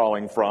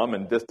withdrawing from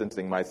and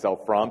distancing myself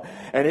from.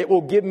 And it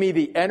will give me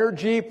the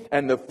energy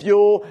and the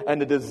fuel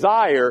and the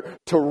desire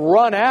to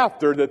run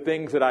after the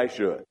things that I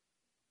should.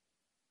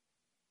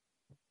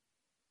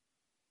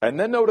 And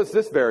then notice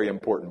this very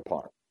important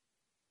part.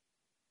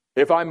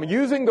 If I'm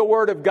using the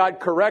Word of God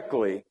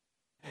correctly,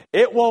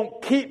 it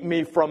won't keep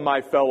me from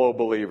my fellow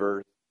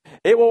believers.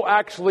 It will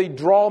actually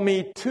draw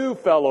me to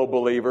fellow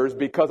believers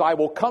because I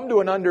will come to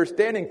an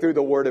understanding through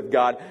the Word of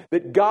God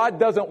that God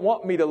doesn't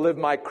want me to live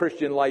my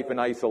Christian life in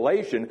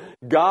isolation.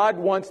 God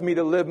wants me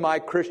to live my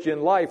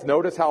Christian life,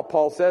 notice how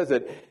Paul says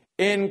it,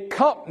 in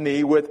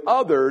company with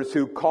others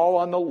who call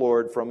on the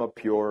Lord from a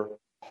pure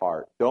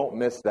heart. Don't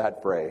miss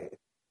that phrase.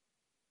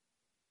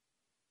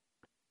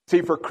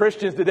 See, for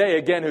Christians today,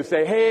 again, who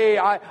say, hey,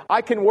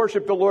 I can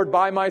worship the Lord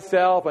by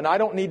myself, and I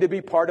don't need to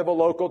be part of a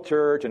local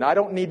church, and I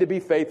don't need to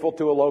be faithful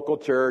to a local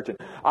church, and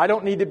I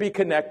don't need to be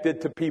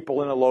connected to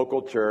people in a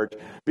local church,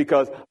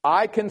 because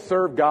I can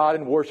serve God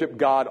and worship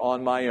God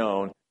on my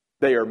own.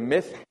 They are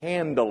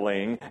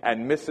mishandling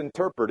and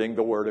misinterpreting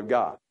the Word of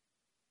God.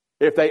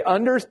 If they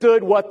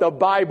understood what the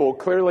Bible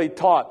clearly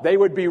taught, they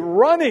would be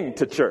running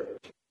to church.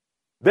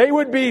 They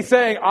would be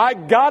saying, I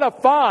gotta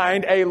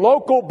find a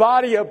local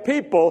body of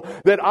people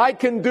that I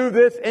can do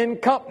this in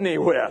company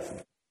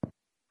with.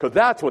 Because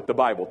that's what the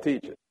Bible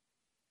teaches.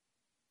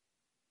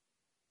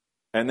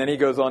 And then he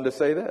goes on to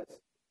say this.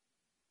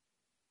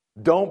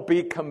 Don't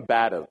be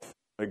combative.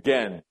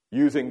 Again,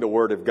 using the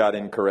Word of God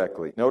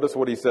incorrectly. Notice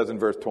what he says in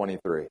verse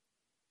 23.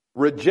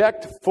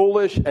 Reject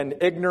foolish and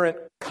ignorant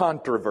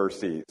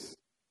controversies.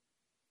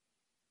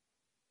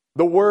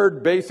 The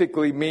word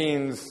basically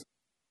means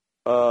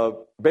a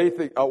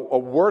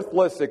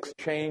worthless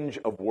exchange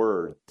of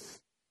words.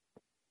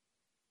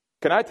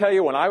 Can I tell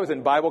you, when I was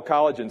in Bible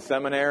college and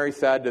seminary,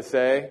 sad to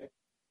say,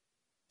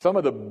 some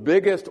of the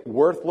biggest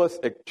worthless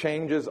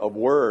exchanges of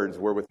words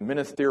were with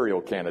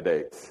ministerial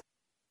candidates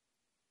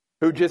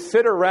who just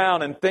sit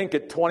around and think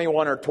at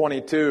 21 or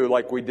 22,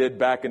 like we did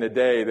back in the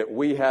day, that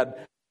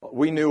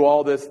we knew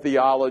all this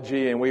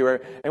theology, and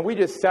we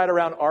just sat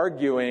around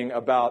arguing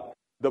about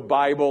the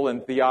Bible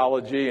and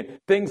theology and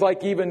things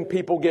like even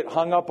people get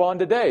hung up on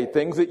today,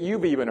 things that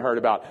you've even heard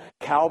about,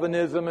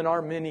 Calvinism and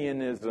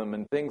Arminianism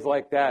and things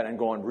like that, and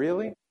going,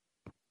 really?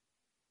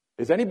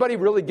 Is anybody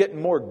really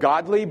getting more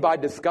godly by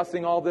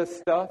discussing all this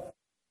stuff?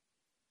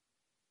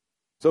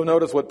 So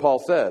notice what Paul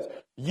says.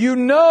 You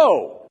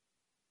know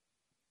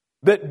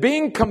that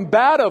being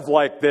combative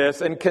like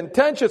this and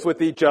contentious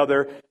with each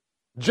other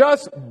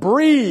just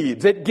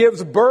breeds, it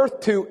gives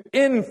birth to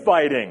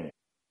infighting. In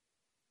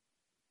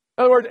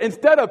other words,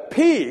 instead of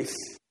peace,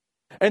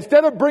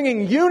 instead of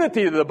bringing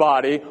unity to the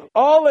body,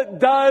 all it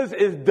does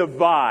is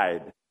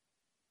divide.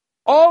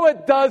 All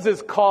it does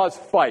is cause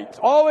fights.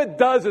 All it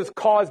does is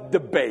cause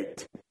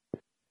debate.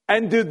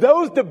 And do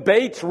those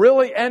debates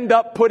really end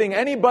up putting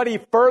anybody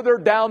further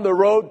down the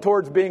road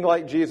towards being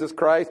like Jesus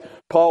Christ?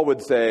 Paul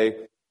would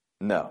say,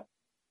 no.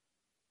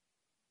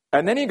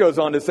 And then he goes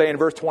on to say in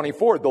verse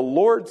 24, the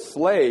Lord's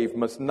slave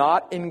must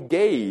not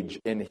engage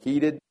in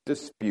heated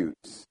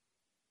disputes.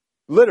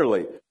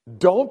 Literally,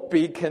 don't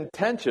be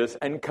contentious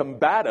and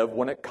combative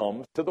when it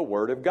comes to the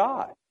Word of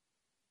God.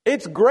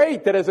 It's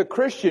great that as a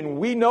Christian,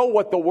 we know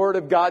what the Word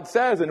of God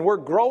says and we're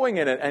growing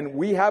in it and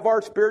we have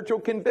our spiritual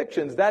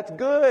convictions. That's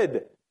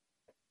good.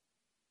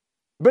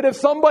 But if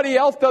somebody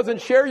else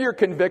doesn't share your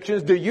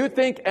convictions, do you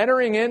think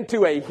entering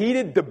into a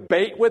heated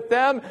debate with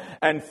them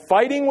and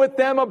fighting with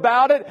them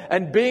about it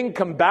and being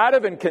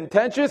combative and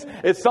contentious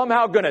is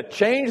somehow going to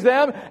change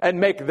them and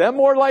make them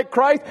more like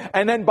Christ?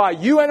 And then by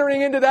you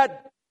entering into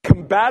that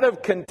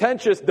combative,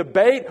 contentious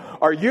debate,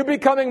 are you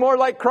becoming more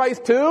like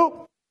Christ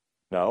too?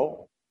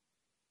 No.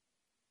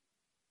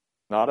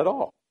 Not at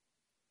all.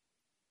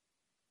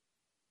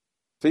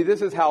 See,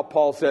 this is how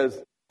Paul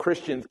says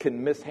Christians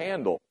can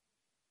mishandle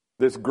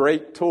this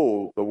great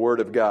tool, the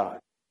Word of God,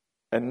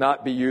 and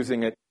not be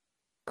using it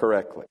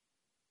correctly.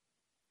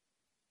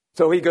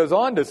 So he goes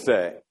on to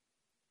say,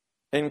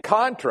 in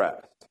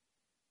contrast,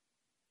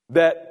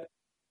 that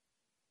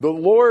the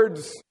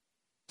Lord's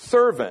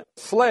servant,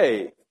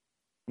 slave,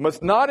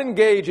 must not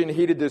engage in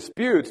heated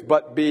disputes,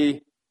 but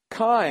be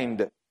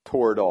kind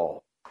toward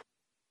all,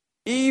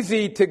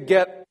 easy to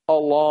get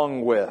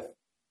along with,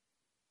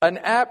 an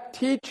apt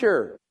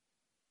teacher,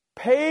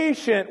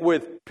 patient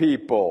with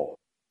people,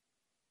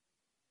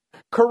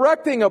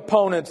 correcting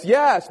opponents,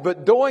 yes,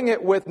 but doing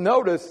it with,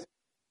 notice,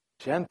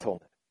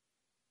 gentleness.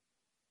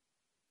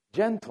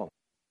 Gentleness.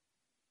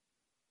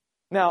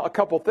 Now, a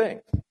couple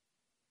things.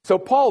 So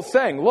Paul's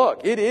saying,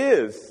 look, it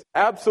is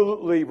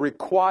absolutely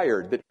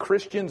required that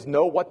Christians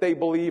know what they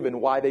believe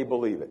and why they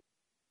believe it.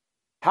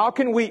 How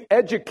can we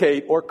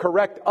educate or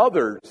correct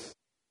others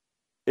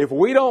if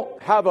we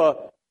don't have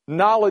a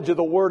knowledge of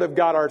the Word of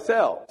God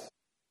ourselves?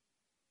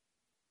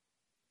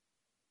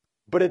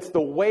 But it's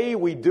the way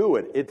we do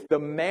it. It's the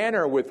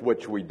manner with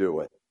which we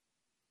do it.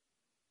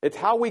 It's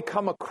how we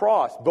come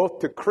across, both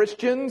to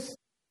Christians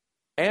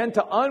and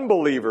to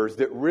unbelievers,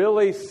 that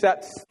really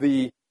sets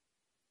the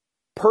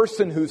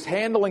person who's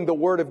handling the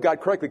Word of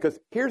God correctly. Because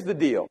here's the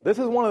deal. This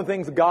is one of the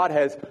things God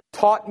has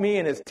taught me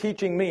and is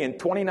teaching me in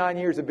 29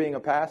 years of being a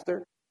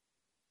pastor.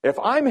 If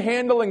I'm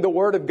handling the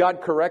Word of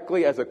God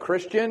correctly as a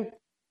Christian,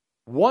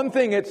 one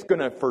thing it's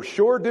going to for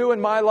sure do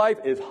in my life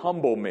is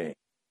humble me.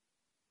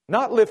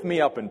 Not lift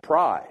me up in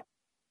pride.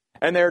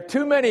 And there are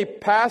too many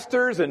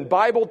pastors and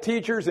Bible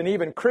teachers and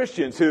even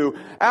Christians who,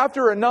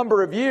 after a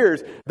number of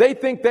years, they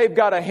think they've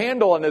got a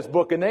handle on this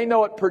book and they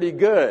know it pretty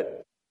good.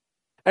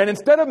 And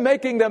instead of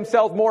making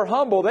themselves more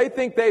humble, they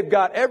think they've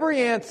got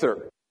every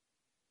answer.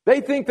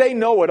 They think they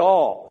know it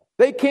all.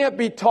 They can't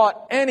be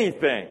taught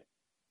anything.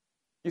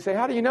 You say,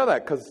 how do you know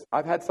that? Because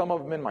I've had some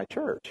of them in my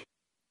church.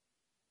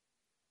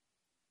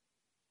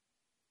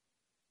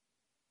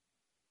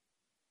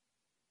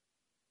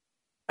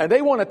 And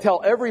they want to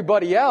tell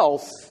everybody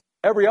else,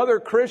 every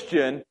other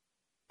Christian,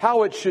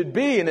 how it should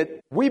be, and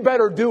we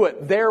better do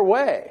it their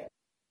way.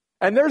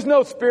 And there's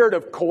no spirit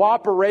of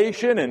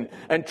cooperation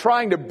and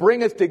trying to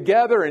bring us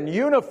together and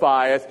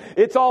unify us.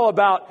 It's all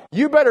about,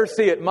 you better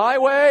see it my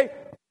way,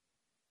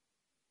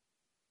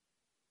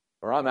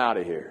 or I'm out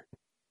of here.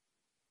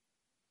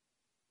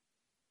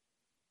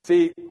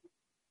 See,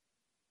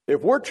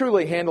 if we're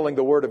truly handling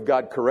the Word of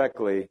God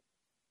correctly,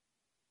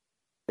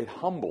 it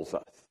humbles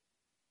us.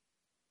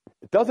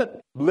 It doesn't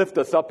lift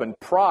us up in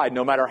pride,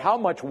 no matter how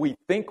much we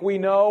think we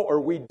know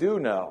or we do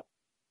know.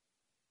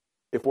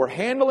 If we're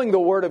handling the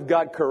Word of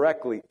God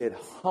correctly, it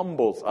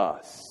humbles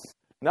us.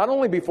 Not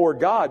only before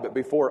God, but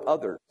before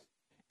others.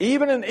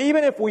 Even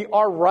if we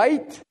are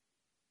right,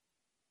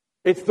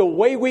 it's the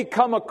way we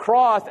come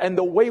across and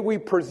the way we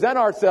present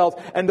ourselves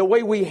and the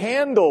way we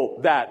handle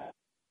that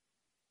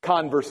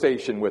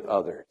conversation with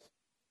others.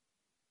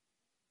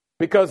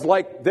 Because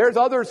there's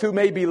others who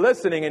may be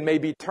listening and may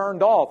be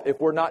turned off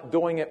if we're not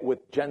doing it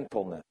with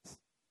gentleness.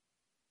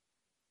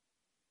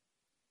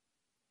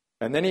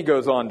 And then he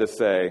goes on to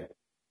say,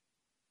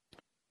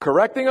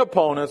 correcting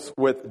opponents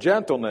with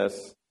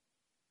gentleness,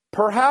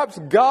 perhaps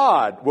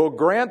God will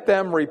grant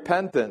them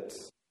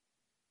repentance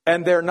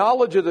and their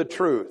knowledge of the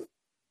truth,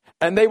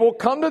 and they will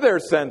come to their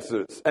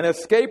senses and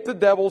escape the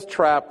devil's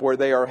trap where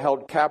they are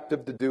held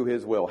captive to do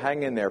his will.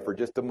 Hang in there for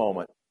just a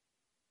moment.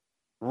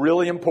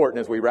 Really important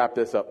as we wrap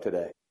this up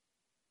today.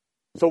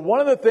 So one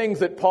of the things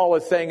that Paul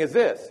is saying is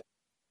this.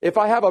 if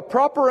I have a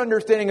proper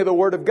understanding of the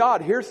Word of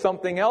God, here's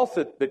something else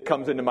that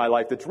comes into my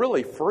life that's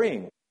really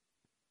freeing.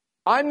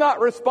 I'm not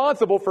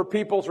responsible for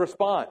people's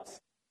response.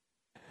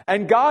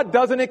 And God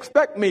doesn't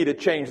expect me to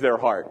change their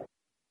heart.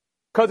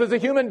 Because as a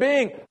human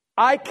being,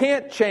 I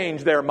can't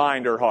change their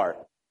mind or heart.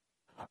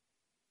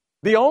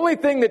 The only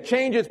thing that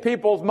changes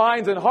people's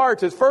minds and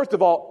hearts is, first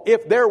of all,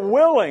 if they're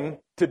willing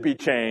to be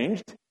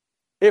changed,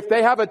 if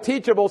they have a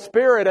teachable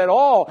spirit at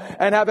all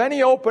and have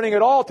any opening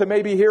at all to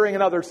maybe hearing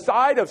another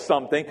side of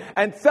something.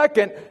 And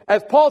second,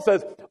 as Paul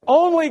says,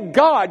 only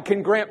God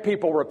can grant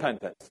people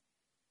repentance.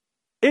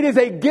 It is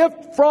a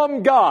gift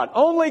from God.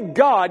 Only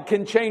God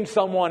can change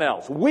someone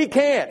else. We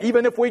can't,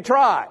 even if we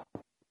try.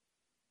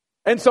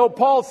 And so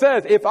Paul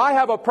says, if I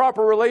have a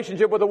proper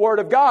relationship with the Word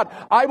of God,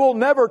 I will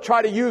never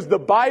try to use the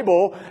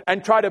Bible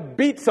and try to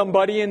beat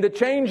somebody into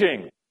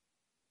changing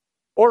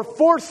or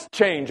force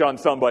change on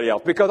somebody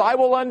else, because I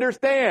will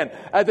understand,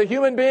 as a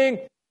human being,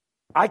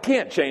 I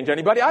can't change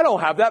anybody. I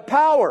don't have that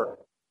power.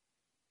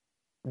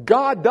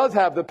 God does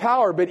have the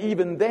power, but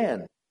even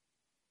then,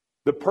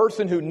 the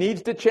person who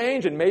needs to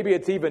change, and maybe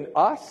it's even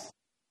us,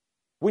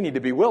 we need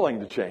to be willing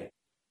to change.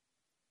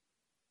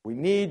 We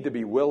need to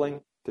be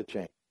willing to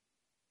change.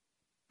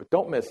 But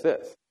don't miss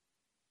this.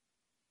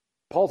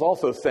 Paul's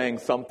also saying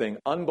something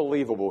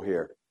unbelievable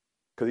here,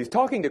 because he's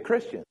talking to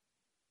Christians.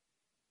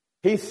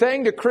 He's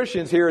saying to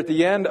Christians here at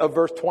the end of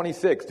verse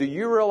 26, do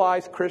you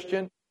realize,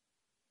 Christian,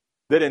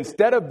 that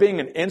instead of being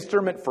an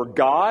instrument for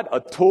God,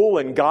 a tool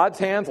in God's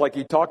hands, like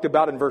he talked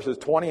about in verses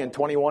 20 and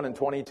 21 and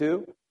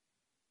 22,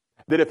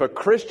 that if a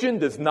Christian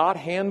does not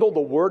handle the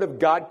Word of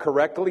God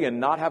correctly and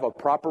not have a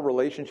proper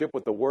relationship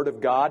with the Word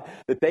of God,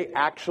 that they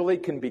actually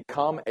can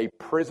become a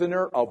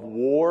prisoner of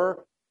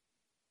war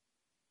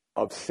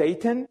of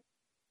Satan?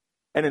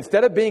 And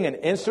instead of being an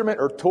instrument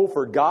or tool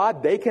for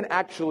God, they can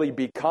actually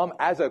become,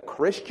 as a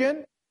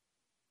Christian,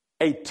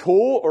 a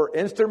tool or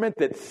instrument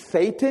that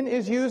Satan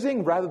is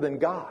using rather than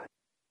God.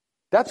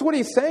 That's what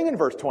he's saying in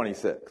verse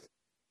 26.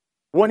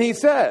 When he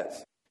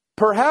says,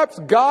 perhaps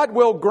God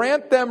will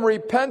grant them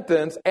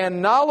repentance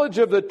and knowledge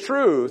of the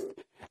truth,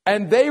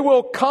 and they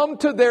will come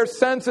to their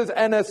senses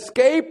and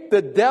escape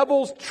the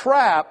devil's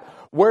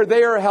trap where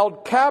they are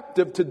held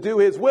captive to do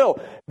his will.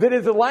 That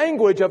is the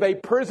language of a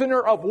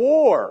prisoner of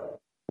war,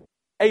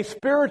 a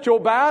spiritual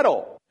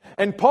battle.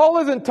 And Paul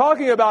isn't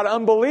talking about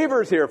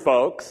unbelievers here,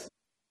 folks.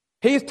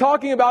 He's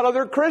talking about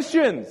other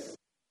Christians.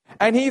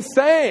 And he's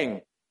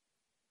saying,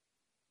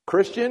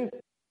 Christian,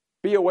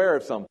 be aware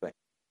of something.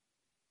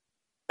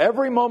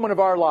 Every moment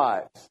of our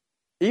lives,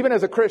 even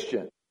as a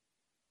Christian,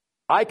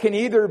 I can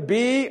either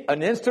be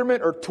an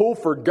instrument or tool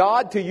for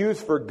God to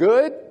use for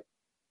good,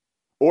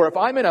 or if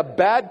I'm in a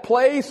bad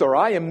place or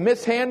I am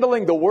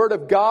mishandling the Word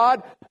of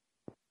God,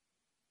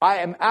 I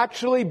am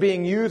actually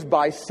being used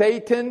by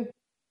Satan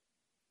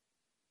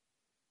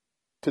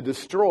to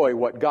destroy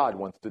what God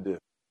wants to do.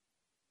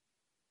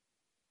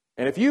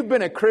 And if you've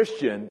been a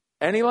Christian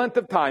any length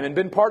of time and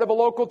been part of a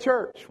local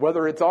church,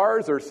 whether it's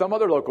ours or some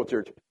other local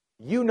church,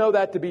 you know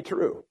that to be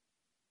true.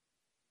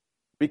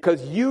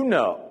 Because you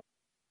know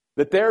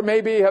that there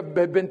maybe have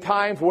been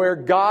times where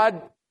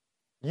God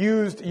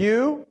used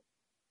you,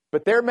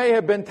 but there may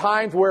have been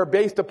times where,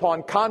 based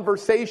upon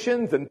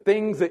conversations and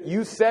things that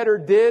you said or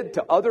did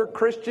to other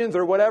Christians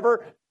or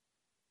whatever,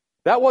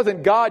 that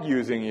wasn't God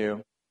using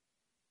you.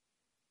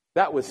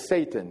 That was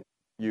Satan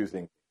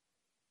using you.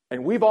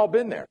 And we've all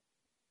been there.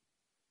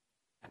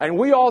 And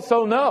we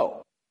also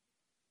know,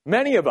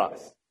 many of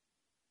us,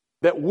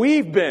 that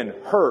we've been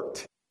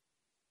hurt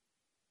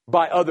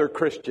by other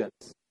Christians.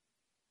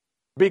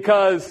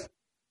 Because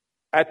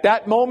at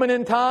that moment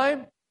in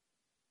time,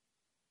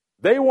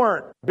 they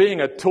weren't being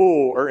a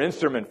tool or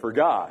instrument for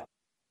God.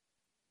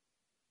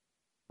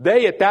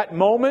 They, at that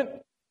moment,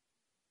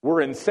 were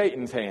in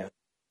Satan's hands.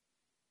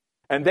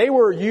 And they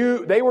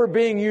were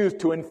being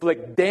used to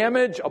inflict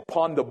damage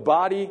upon the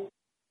body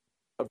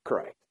of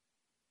Christ.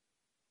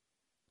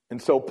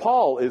 And so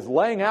Paul is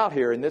laying out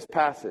here in this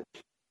passage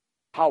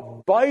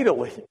how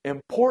vitally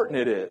important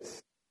it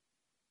is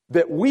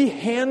that we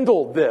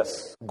handle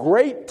this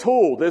great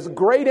tool, this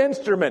great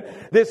instrument,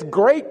 this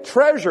great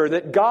treasure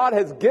that God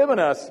has given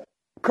us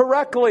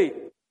correctly.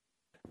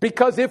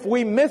 Because if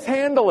we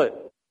mishandle it,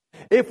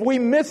 if we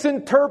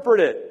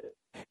misinterpret it,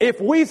 if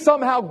we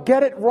somehow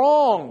get it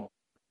wrong,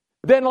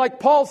 then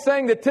like Paul's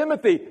saying to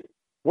Timothy,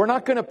 we're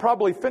not going to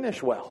probably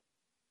finish well.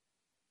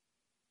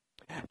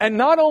 And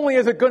not only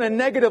is it going to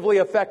negatively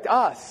affect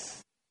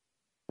us,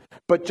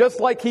 but just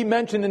like he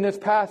mentioned in this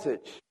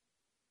passage,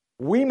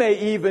 we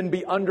may even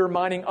be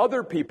undermining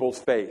other people's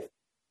faith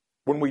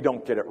when we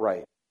don't get it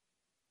right.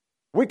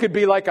 We could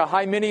be like a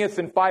Hymenaeus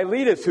and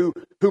Philetus who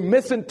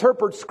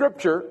misinterprets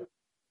Scripture,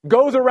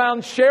 goes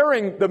around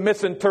sharing the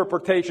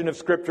misinterpretation of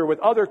Scripture with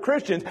other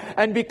Christians,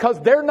 and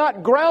because they're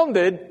not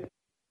grounded,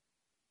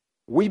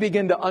 we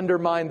begin to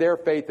undermine their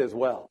faith as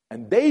well.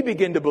 And they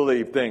begin to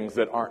believe things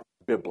that aren't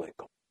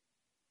biblical.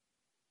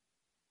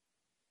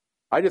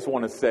 I just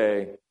want to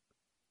say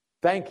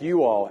thank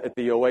you all at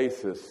the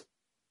Oasis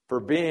for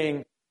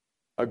being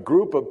a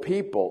group of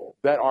people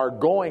that are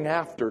going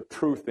after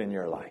truth in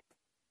your life.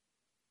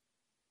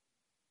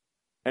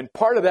 And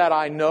part of that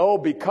I know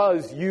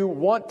because you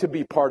want to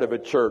be part of a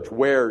church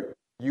where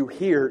you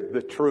hear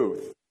the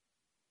truth.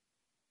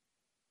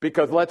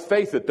 Because let's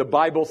face it, the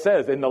Bible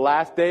says in the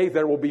last days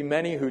there will be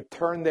many who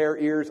turn their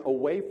ears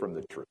away from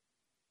the truth.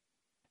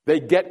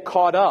 They get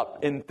caught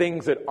up in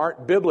things that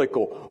aren't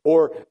biblical,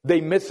 or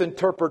they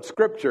misinterpret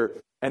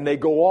Scripture and they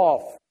go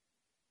off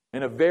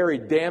in a very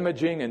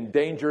damaging and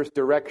dangerous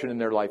direction in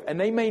their life. And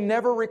they may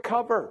never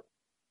recover.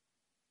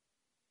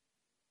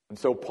 And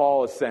so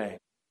Paul is saying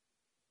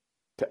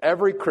to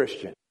every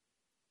Christian,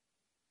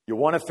 you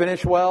want to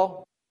finish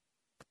well?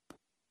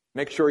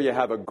 Make sure you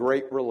have a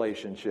great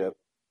relationship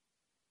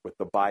with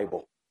the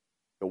Bible,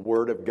 the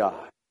Word of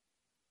God,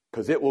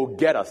 because it will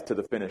get us to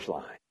the finish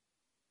line.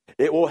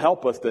 It will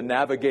help us to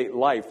navigate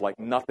life like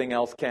nothing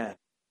else can.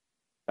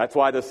 That's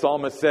why the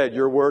psalmist said,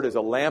 your word is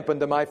a lamp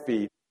unto my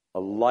feet, a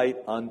light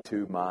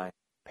unto my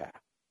path.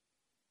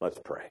 Let's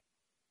pray.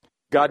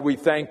 God, we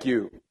thank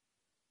you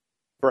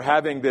for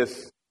having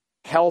this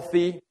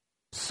healthy,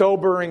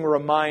 sobering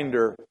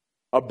reminder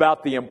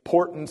about the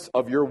importance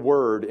of your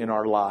word in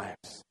our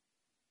lives.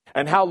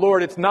 And how,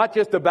 Lord, it's not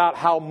just about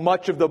how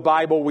much of the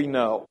Bible we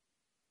know,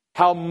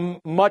 how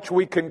much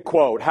we can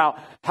quote,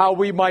 how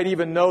we might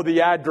even know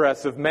the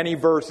address of many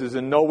verses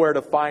and know where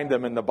to find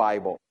them in the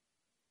Bible.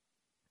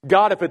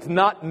 God, if it's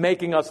not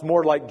making us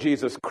more like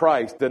Jesus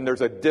Christ, then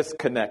there's a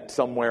disconnect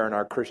somewhere in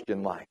our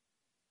Christian life.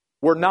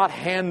 We're not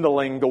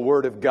handling the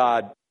Word of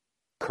God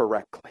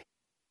correctly.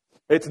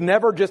 It's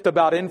never just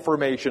about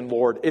information,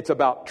 Lord. It's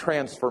about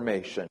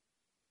transformation.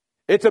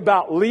 It's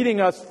about leading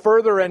us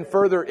further and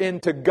further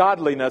into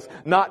godliness,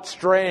 not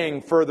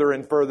straying further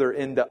and further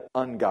into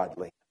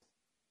ungodliness.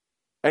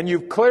 And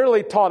you've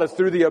clearly taught us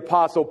through the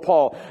Apostle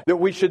Paul that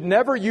we should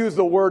never use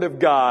the Word of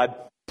God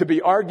to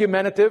be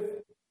argumentative,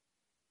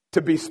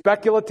 to be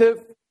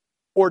speculative,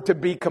 or to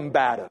be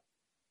combative.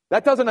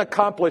 That doesn't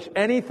accomplish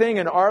anything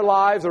in our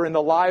lives or in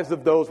the lives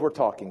of those we're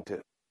talking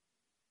to.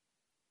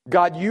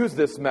 God, use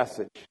this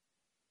message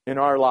in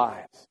our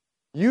lives.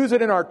 Use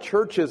it in our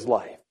church's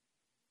life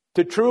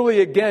to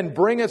truly, again,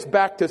 bring us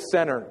back to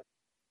center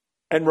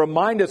and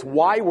remind us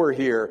why we're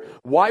here,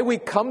 why we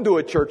come to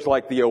a church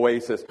like the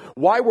Oasis,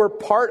 why we're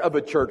part of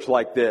a church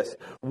like this,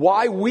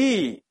 why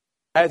we,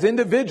 as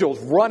individuals,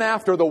 run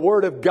after the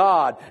Word of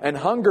God and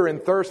hunger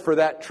and thirst for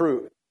that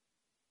truth.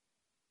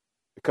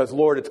 Because,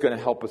 Lord, it's going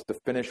to help us to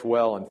finish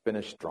well and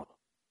finish strong.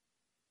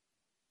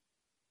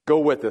 Go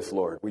with us,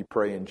 Lord, we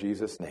pray in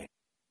Jesus' name.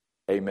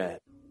 Amen.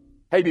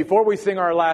 Hey, before we sing our last